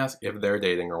does ask if they're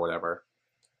dating or whatever.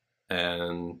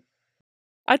 And...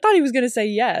 I thought he was going to say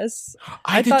yes.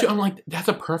 I did too. I'm like, that's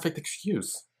a perfect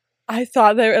excuse. I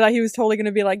thought that he was totally going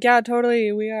to be like, yeah,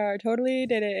 totally, we are totally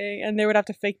dating. And they would have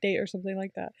to fake date or something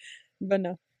like that. But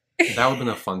no. That would have been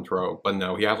a fun trope. But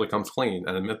no, he actually comes clean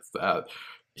and admits that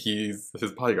he's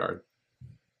his bodyguard.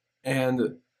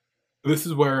 And this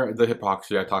is where the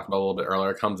hypocrisy I talked about a little bit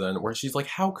earlier comes in, where she's like,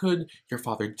 how could your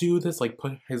father do this? Like,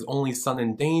 put his only son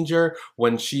in danger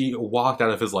when she walked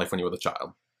out of his life when he was a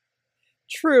child.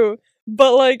 True.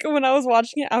 But, like, when I was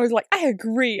watching it, I was like, I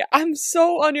agree. I'm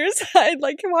so on your side.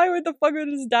 Like, why would the fuck would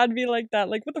his dad be like that?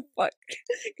 Like, what the fuck?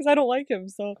 Because I don't like him,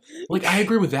 so. Like, I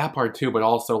agree with that part, too, but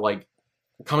also, like,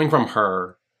 coming from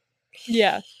her.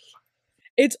 Yeah.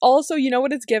 It's also, you know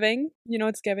what it's giving? You know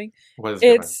what it's giving? What is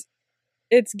it?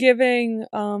 It's giving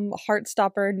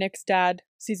Heartstopper, Nick's dad,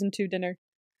 season 2 dinner.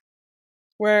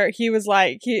 Where he was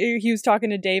like, he was talking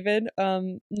to David,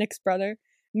 Nick's brother.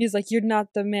 And he's like, you're not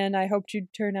the man I hoped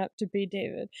you'd turn out to be,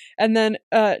 David. And then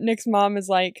Nick's mom is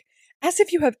like, as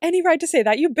if you have any right to say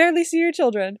that. You barely see your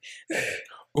children.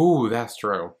 Ooh, that's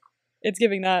true. It's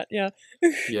giving that, yeah.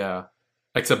 Yeah.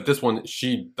 Except this one,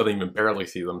 she doesn't even barely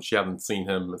see them. She hasn't seen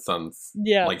him since,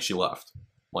 like, she left.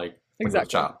 Like, exactly.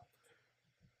 A child.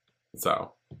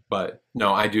 So, but,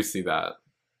 no, I do see that.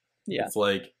 Yeah. It's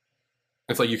like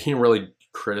you can't really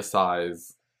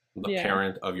criticize the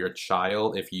parent of your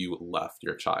child if you left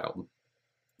your child.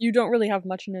 You don't really have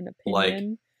much in an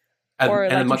opinion.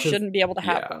 You shouldn't be able to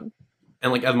have one.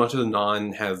 And like as much as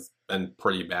Non has been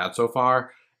pretty bad so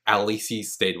far, at least he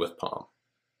stayed with Palm.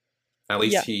 At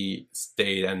least he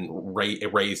stayed and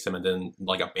raised him and didn't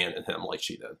like abandon him like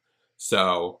she did.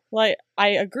 So like I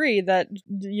agree that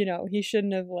he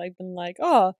shouldn't have like been like,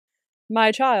 oh,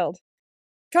 my child,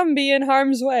 come be in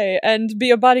harm's way and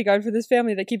be a bodyguard for this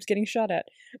family that keeps getting shot at.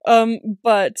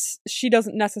 But she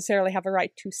doesn't necessarily have a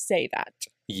right to say that.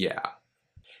 Yeah.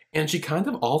 And she kind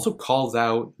of also calls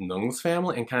out Nung's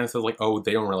family and kind of says like, oh,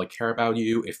 they don't really care about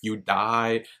you. If you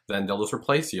die, then they'll just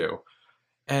replace you.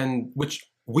 And which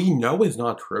we know is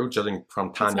not true, judging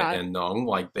from Tanya and Nung.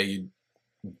 Like, they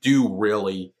do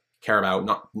really care about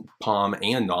not Palm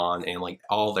and Non and like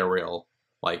all their real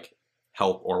like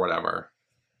help or whatever.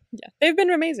 Yeah, they've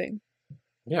been amazing.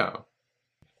 Yeah.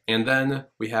 And then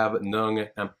we have Nung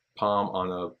and Palm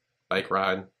on a bike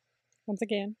ride. Once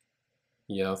again.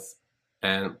 Yes.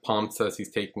 And Palm says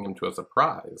he's taking him to a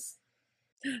surprise.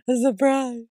 A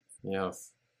surprise.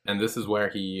 Yes. And this is where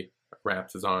he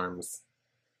wraps his arms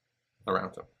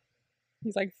around him.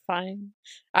 He's like, fine.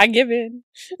 I give in.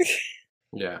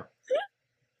 Yeah.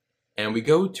 And we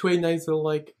go to a nice little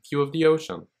like view of the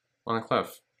ocean on a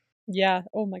cliff. Yeah.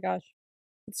 Oh my gosh.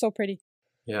 It's so pretty.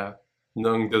 Yeah.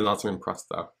 Nung does not seem impressed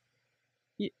though.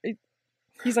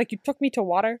 He's like, you took me to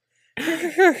water?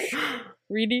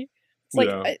 Really? It's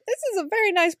like, this is a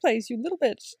very nice place, you little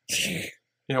bitch.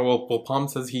 Yeah, well, Palm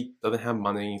says he doesn't have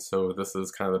money, so this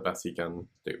is kind of the best he can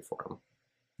do for him.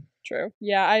 True.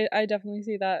 Yeah, I definitely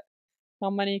see that. How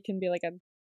money can be like a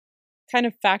kind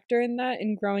of factor in that,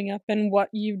 in growing up, and what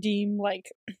you deem like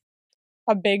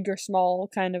a big or small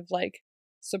kind of like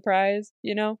surprise,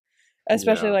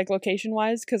 especially like location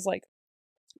wise, because like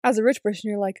as a rich person,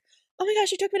 you're like, oh my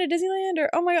gosh, you took me to Disneyland, or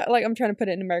oh my god, like I'm trying to put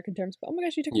it in American terms, but oh my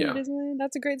gosh, you took me to Disneyland,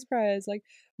 that's a great surprise. Like,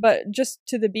 but just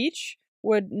to the beach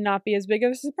would not be as big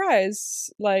of a surprise,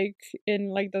 like in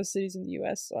like those cities in the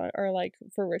US, or like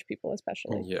for rich people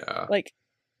especially. Yeah. Like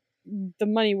the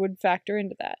money would factor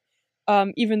into that.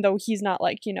 Even though he's not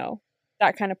like,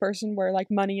 that kind of person where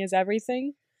like money is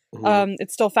everything. Mm-hmm.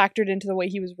 It's still factored into the way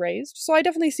he was raised. So I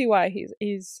definitely see why he's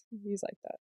like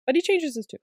that. But he changes his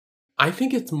tune. I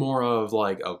think it's more of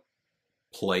like a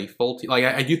playful like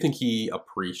I do think he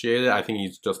appreciated it. I think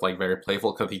he's just like very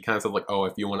playful because he kind of said like, oh,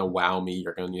 if you want to wow me,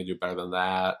 you're gonna need to do better than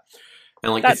that.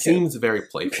 And like seems very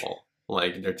playful.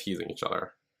 Like they're teasing each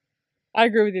other. I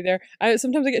agree with you there.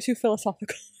 Sometimes I get too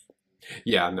philosophical.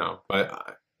 Yeah, no,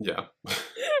 but yeah.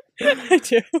 I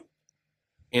do.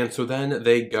 And so then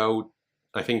they go,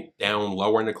 I think, down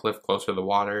lower in the cliff, closer to the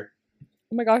water.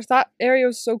 Oh my gosh, that area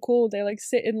was so cool. They like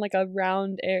sit in like a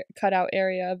round cutout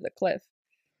area of the cliff.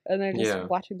 And they're just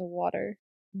watching the water.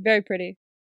 Very pretty.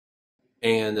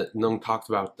 And Nung talks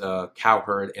about the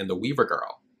cowherd and the Weaver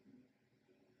girl.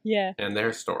 Yeah. And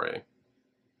their story.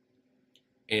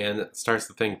 And starts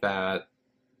to think that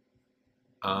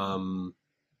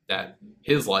that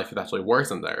his life is actually worse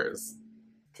than theirs.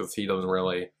 Because he doesn't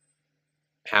really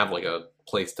have like a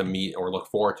place to meet or look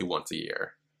forward to once a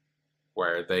year.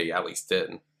 Where they at least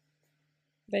did.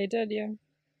 They did, yeah.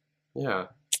 Yeah.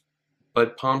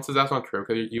 But Palm says that's not true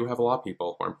because you have a lot of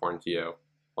people who are important to you.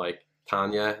 Like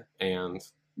Tanya and ...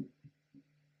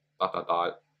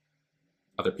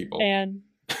 other people. And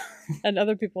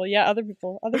other people. Yeah, other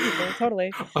people,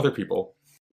 totally. Other people.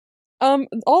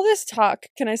 All this talk,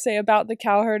 can I say, about the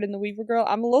cowherd and the Weaver girl,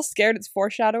 I'm a little scared it's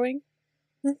foreshadowing.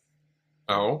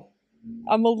 Oh?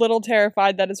 I'm a little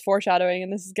terrified that it's foreshadowing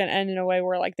and this is gonna end in a way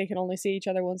where like they can only see each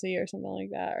other once a year or something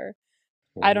like that, or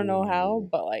I don't know how,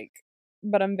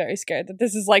 but I'm very scared that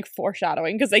this is like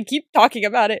foreshadowing because they keep talking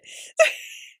about it.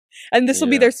 And this will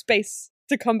be their space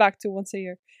to come back to once a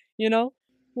year,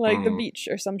 like the beach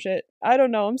or some shit. I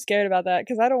don't know, I'm scared about that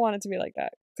because I don't want it to be like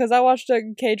that, because I watched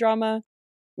a K-drama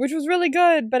which was really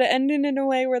good, but it ended in a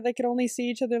way where they could only see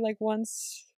each other like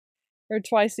once or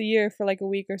twice a year for like a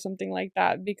week or something like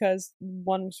that, because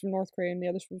one was from North Korea and the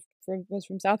other was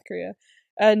from South Korea,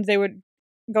 and they would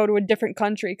go to a different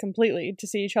country completely to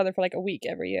see each other for like a week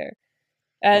every year.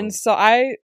 And so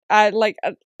I like,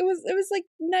 it was like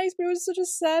nice, but it was such a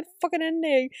sad fucking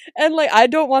ending, and like I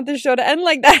don't want this show to end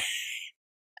like that.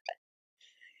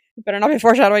 You better not be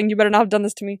foreshadowing, you better not have done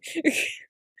this to me.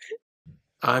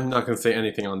 I'm not going to say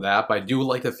anything on that, but I do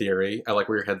like the theory. I like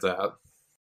where your head's at. I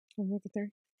like the theory.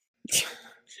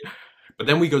 But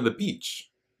then we go to the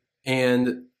beach,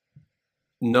 and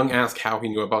Nung asks how he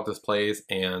knew about this place,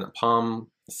 and Palm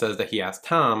says that he asked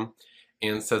Tom,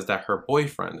 and says that her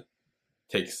boyfriend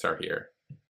takes her here.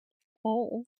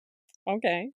 Oh,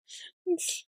 okay.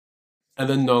 And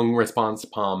then Nung responds to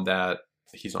Palm that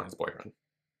he's not his boyfriend.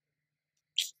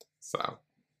 So.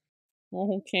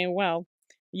 Okay, well,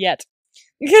 yet.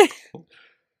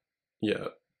 Yeah.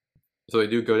 So they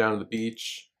do go down to the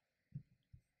beach.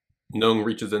 Nung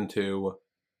reaches into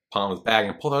Palm's bag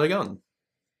and pulls out a gun.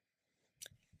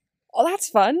 Oh, that's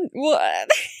fun. What?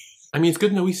 I mean, it's good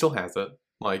to know he still has it.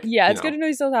 Like, yeah, it's good to know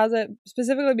he still has it,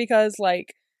 specifically because,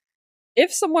 like,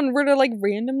 if someone were to, like,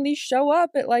 randomly show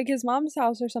up at, like, his mom's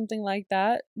house or something like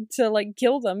that to, like,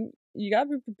 kill them, you gotta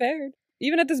be prepared.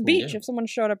 Even at this beach, if someone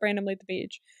showed up randomly at the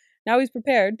beach. Now he's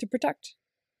prepared to protect.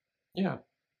 Yeah.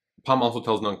 Palm also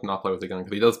tells Nung to not play with the gun,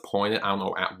 because he does point it, I don't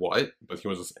know at what, but he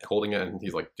was just holding it, and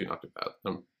he's like, do not do that,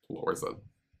 and lowers it.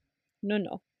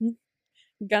 No.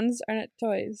 Guns are not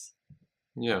toys.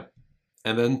 Yeah.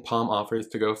 And then Palm offers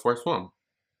to go for a swim.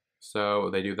 So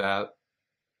they do that.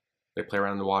 They play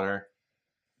around in the water.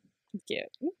 Cute.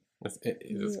 It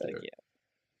is cute.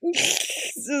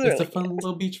 It's really a fun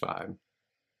little beach vibe.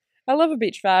 I love a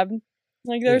beach vibe.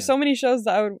 Like, there's so many shows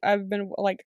that I've been,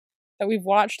 like, that we've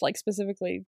watched, like,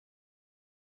 specifically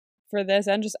for this,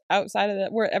 and just outside of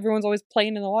that, where everyone's always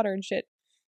playing in the water and shit.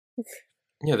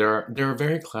 Yeah, there are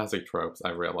very classic tropes,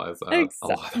 I've realized. A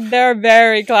lot of there are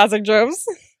very classic tropes.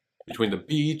 Between the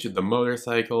beach, the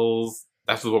motorcycles,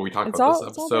 that's just what we talked about this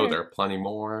episode. There are plenty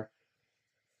more.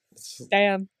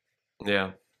 Damn.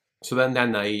 Yeah. So then that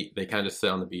night, they kind of just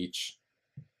sit on the beach,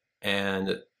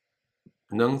 and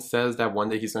Nung says that one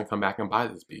day he's going to come back and buy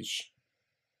this beach.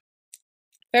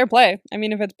 Fair play. I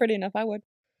mean, if it's pretty enough, I would.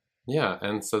 Yeah,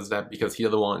 and says that because he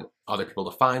doesn't want other people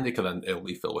to find it, because then it'll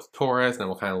be filled with tourists, and it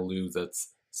will kind of lose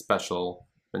its special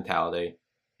mentality.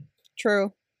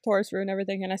 True. Tourists ruin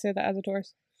everything, and I say that as a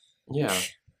tourist. Yeah.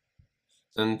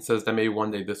 And says that maybe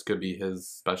one day this could be his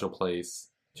special place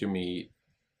to meet,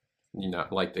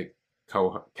 like the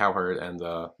cowherd and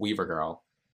the weaver girl.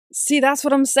 See, that's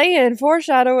what I'm saying.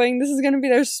 Foreshadowing. This is going to be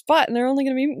their spot, and they're only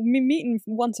going to be meeting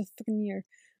once a fucking year.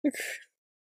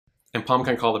 And Palm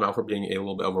can call them out for being a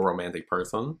little bit of a romantic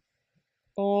person.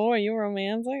 Oh, are you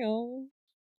romantic? Oh.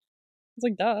 It's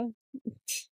like, duh.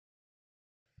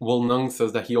 Well, Nung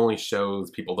says that he only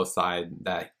shows people the side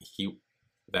that he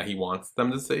wants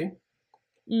them to see.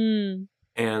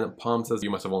 And Palm says, you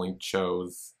must have only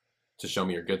chose to show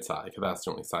me your good side, because that's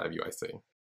the only side of you I see.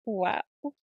 Wow.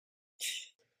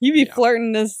 You be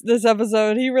flirting this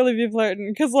episode. He really be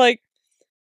flirting. Because, like,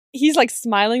 he's, like,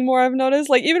 smiling more, I've noticed.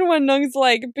 Like, even when Nung's,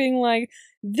 like, being like,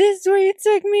 this is where you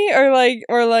took me? Or like,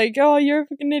 oh, you're a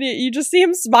fucking idiot. You just see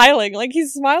him smiling. Like,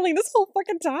 he's smiling this whole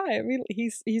fucking time.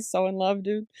 He's so in love,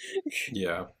 dude.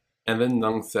 Yeah. And then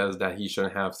Nung says that he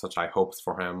shouldn't have such high hopes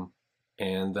for him.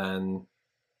 And then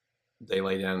they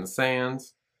lay down in the sand.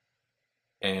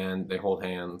 And they hold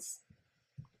hands.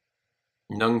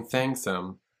 Nung thanks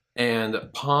him. And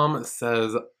Palm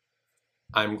says,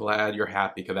 I'm glad you're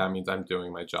happy, because that means I'm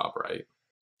doing my job right.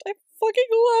 I fucking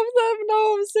love them.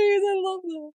 No, I'm serious. I love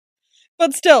them.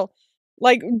 But still,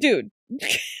 like, dude,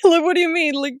 like, what do you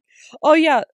mean? Like, oh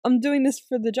yeah, I'm doing this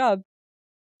for the job.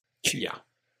 Yeah.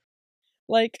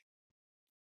 Like,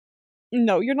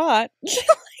 no, you're not.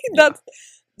 That's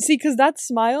see, because that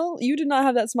smile, you did not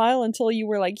have that smile until you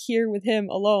were, like, here with him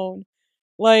alone.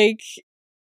 Like,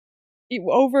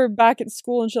 over back at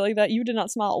school and shit like that, you did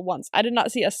not smile once. I did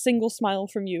not see a single smile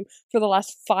from you for the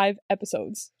last 5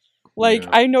 episodes. Like,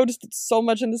 I noticed it so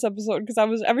much in this episode, because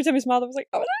every time he smiled, I was like,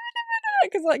 oh,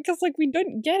 because like, we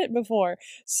didn't get it before.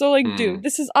 So, like, dude,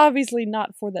 this is obviously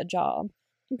not for that job.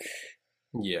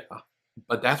 Yeah.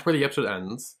 But that's where the episode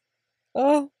ends.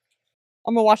 I'm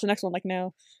gonna watch the next one, like,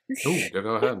 now. Ooh,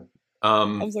 go ahead.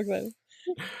 I'm so excited.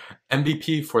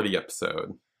 MVP for the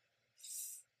episode.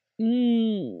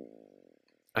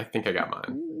 I think I got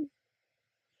mine.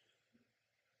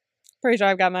 Pretty sure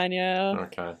I've got mine, yeah.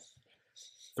 Okay.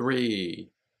 3,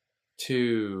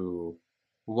 2,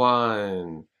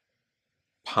 1.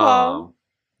 Palm.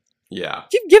 Yeah.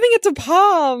 Keep giving it to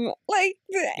Palm. Like,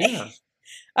 yeah.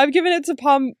 I've given it to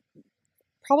Palm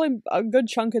probably a good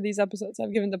chunk of these episodes.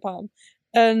 I've given to Palm.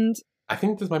 And I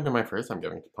think this might be my first time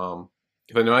giving it to Palm.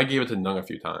 Because I know I gave it to Nung a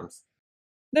few times.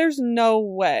 There's no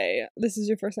way this is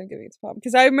your first time giving it to Palm.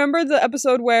 Because I remember the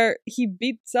episode where he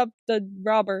beats up the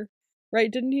robber.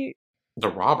 Right, didn't he? The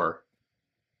robber?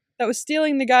 That was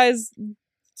stealing the guy's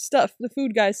stuff. The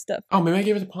food guy's stuff. Oh, maybe I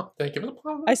gave it to Palm. Did I give it to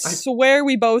Palm? I swear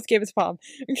we both gave it to Palm.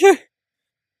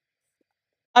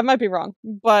 I might be wrong,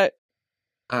 but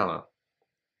I don't know.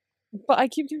 But I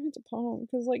keep giving it to Palm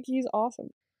because, like, he's awesome.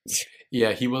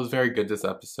 Yeah, he was very good this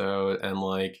episode, and,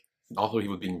 like, also he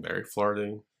was being very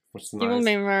flirty, which is nice. He was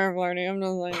being very flirty, I'm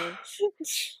just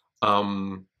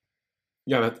saying.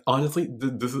 Yeah, that's honestly,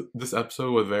 this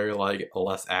episode was very, like,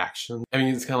 less action. I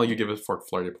mean, it's kind of like you give it for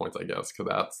flirty points, I guess, because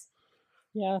that's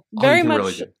very much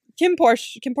really Kim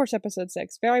Porsche episode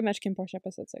 6. Very much Kim Porsche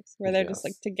episode 6, where they're just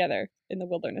like Yes. together in the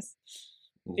wilderness,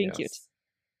 being cute, Yes.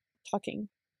 talking.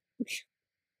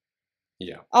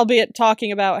 Yeah. Albeit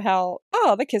talking about how,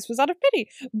 oh, the kiss was out of pity,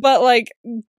 but like,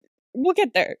 we'll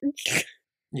get there.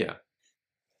 Yeah.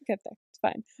 We'll get there. It's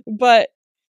fine. But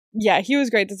yeah, he was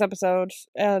great this episode,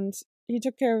 and he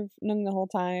took care of Nung the whole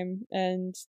time.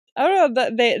 And I don't know,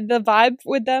 the vibe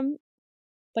with them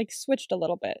like switched a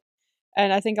little bit,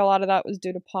 and I think a lot of that was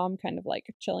due to Palm kind of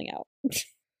like chilling out.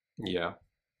 Yeah.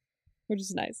 Which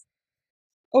is nice.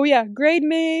 Oh yeah, grade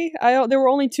me. There were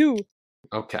only 2.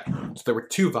 Okay. So there were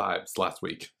 2 vibes last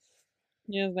week.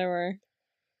 Yes, there were.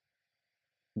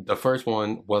 The first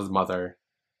one was mother.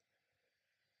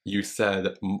 You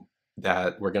said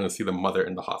that we're going to see the mother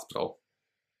in the hospital.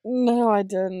 No, I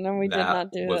didn't, and we did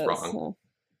not do was this. wrong. So.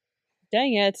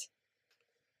 Dang it.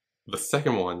 The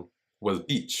second one was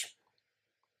beach.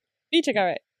 Beach, I got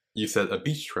right. You said a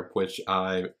beach trip, which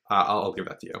I'll give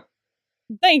that to you.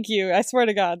 Thank you. I swear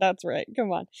to God, that's right.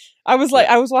 Come on. I was like,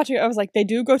 I was watching. I was like, they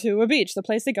do go to a beach. The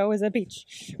place they go is a beach.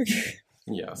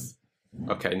 Yes.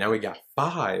 Okay, now we got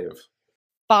 5.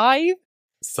 5?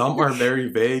 Some are very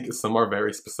vague, some are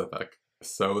very specific.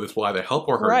 So this will either help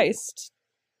or hurt. Christ.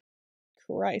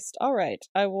 All right.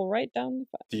 I will write down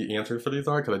the answers for these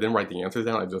are, because I didn't write the answers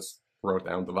down, I just wrote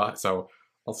down the vibe. So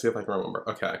I'll see if I can remember.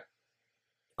 Okay,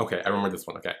 I remember this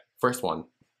one. Okay, first one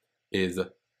is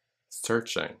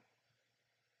searching.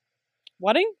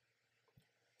 Wedding?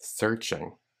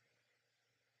 Searching.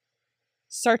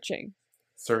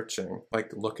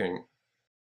 Like looking.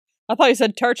 I thought you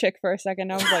said Torchic for a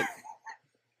second. I was like,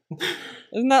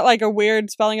 isn't that like a weird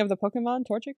spelling of the Pokemon?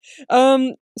 Torchic?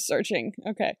 Searching.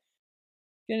 Okay.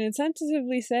 Gonna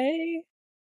tentatively say,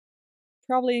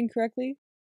 probably incorrectly,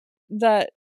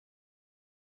 that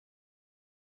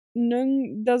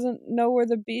Nung doesn't know where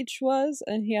the beach was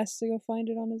and he has to go find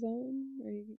it on his own.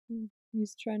 Or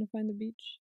he's trying to find the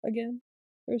beach again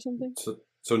or something.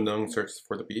 So Nung searches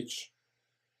for the beach?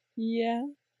 Yeah.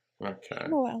 Okay. I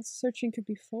don't know what else searching could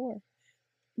be for.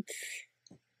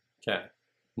 Okay.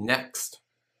 Next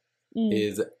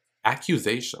is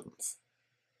accusations.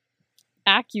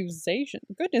 Accusation.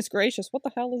 Goodness gracious, what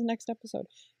the hell is next episode?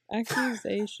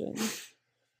 Accusation.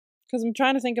 Because I'm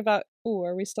trying to think about,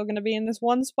 are we still going to be in this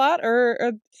one spot, or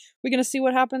are we going to see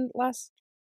what happened last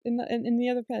in the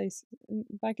other place,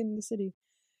 back in the city?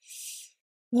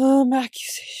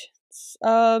 Accusations.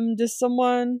 Does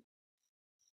someone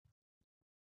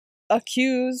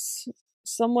accuse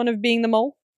someone of being the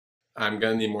mole? I'm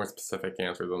gonna need more specific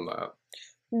answers than that.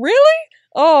 Really?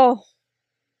 Oh,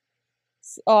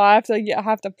 I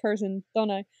have to person,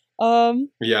 don't I?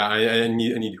 Yeah, I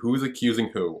need who's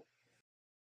accusing who.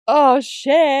 Oh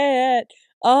shit.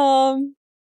 Palm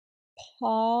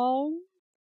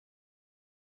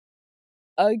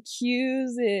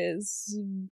accuses.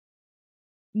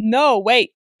 No,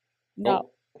 wait.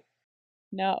 No. Oh.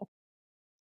 No.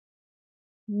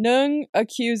 Nung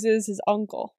accuses his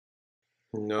uncle.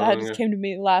 Nung that just came to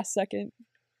me last second.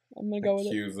 I'm gonna go with it.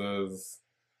 Accuses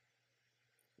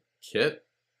Kit?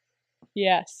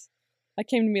 Yes. That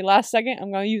came to me last second.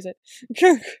 I'm gonna use it.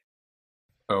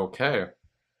 Okay.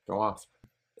 Go off.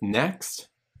 Next.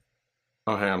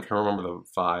 Oh, hang on. I'm trying to remember the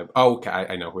 5. Oh, okay.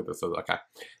 I know who this is. Okay.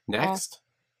 Next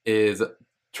is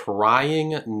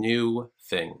trying new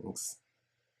things.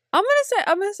 I'm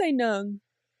gonna say Nung.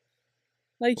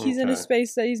 Like, he's in a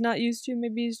space that he's not used to.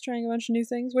 Maybe he's trying a bunch of new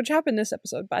things, which happened this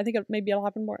episode, but I think maybe it'll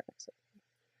happen more next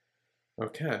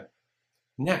episode. Okay.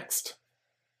 Next.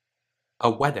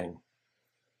 A wedding.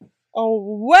 A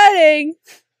wedding?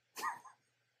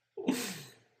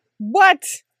 What?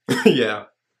 Yeah.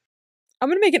 I'm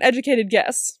gonna make an educated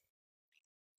guess.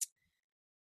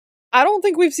 I don't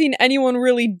think we've seen anyone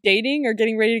really dating or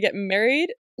getting ready to get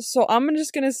married, so I'm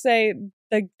just gonna say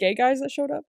the gay guys that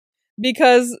showed up.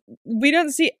 Because we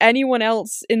don't see anyone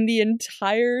else in the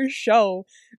entire show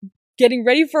getting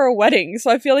ready for a wedding,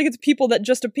 so I feel like it's people that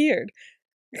just appeared.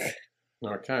 Okay.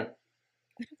 I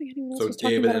don't think anyone else was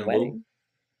talking about a wedding. Wu?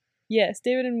 Yes,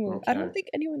 David and Wu. Okay. I don't think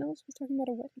anyone else was talking about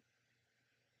a wedding.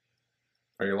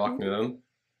 Are you locking it in?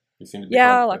 You seem to be.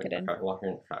 Yeah, I'll lock it in. Okay,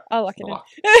 I'll lock it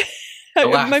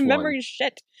in. My memory is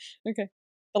shit. Okay.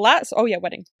 The last. Oh yeah,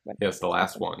 wedding. Yes, the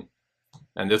last one,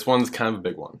 and this one's kind of a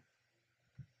big one.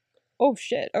 Oh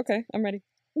shit, okay, I'm ready.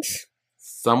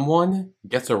 Someone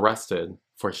gets arrested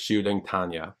for shooting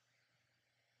Tanya.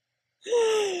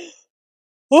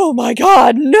 Oh my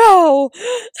god, no!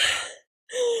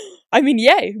 I mean,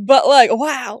 yay, but like,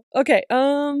 wow. Okay,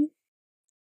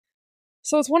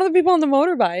 So it's one of the people on the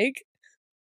motorbike.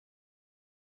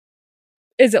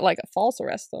 Is it like a false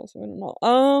arrest though? So I don't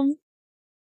know.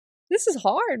 This is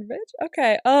hard, bitch.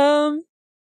 Okay. I'm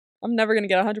never gonna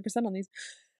get 100% on these.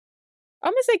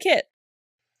 I'm gonna say Kit.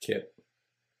 Kit.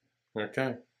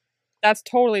 Okay. That's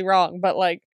totally wrong, but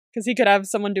like, because he could have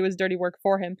someone do his dirty work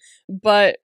for him.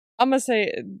 But I'm gonna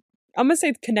say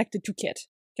it's connected to Kit.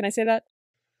 Can I say that?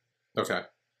 Okay.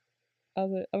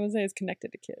 I'm gonna say it's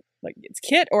connected to Kit. Like it's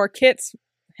Kit or Kit's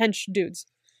hench dudes.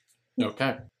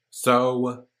 Okay.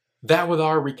 So that was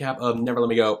our recap of Never Let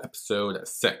Me Go, episode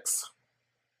 6.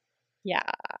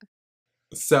 Yeah.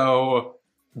 So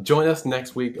join us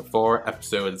next week for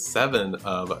episode 7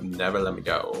 of Never Let Me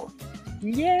Go.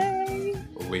 Yay!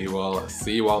 We will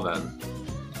see you all then.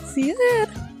 See you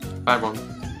then. Bye, everyone.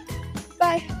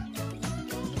 Bye.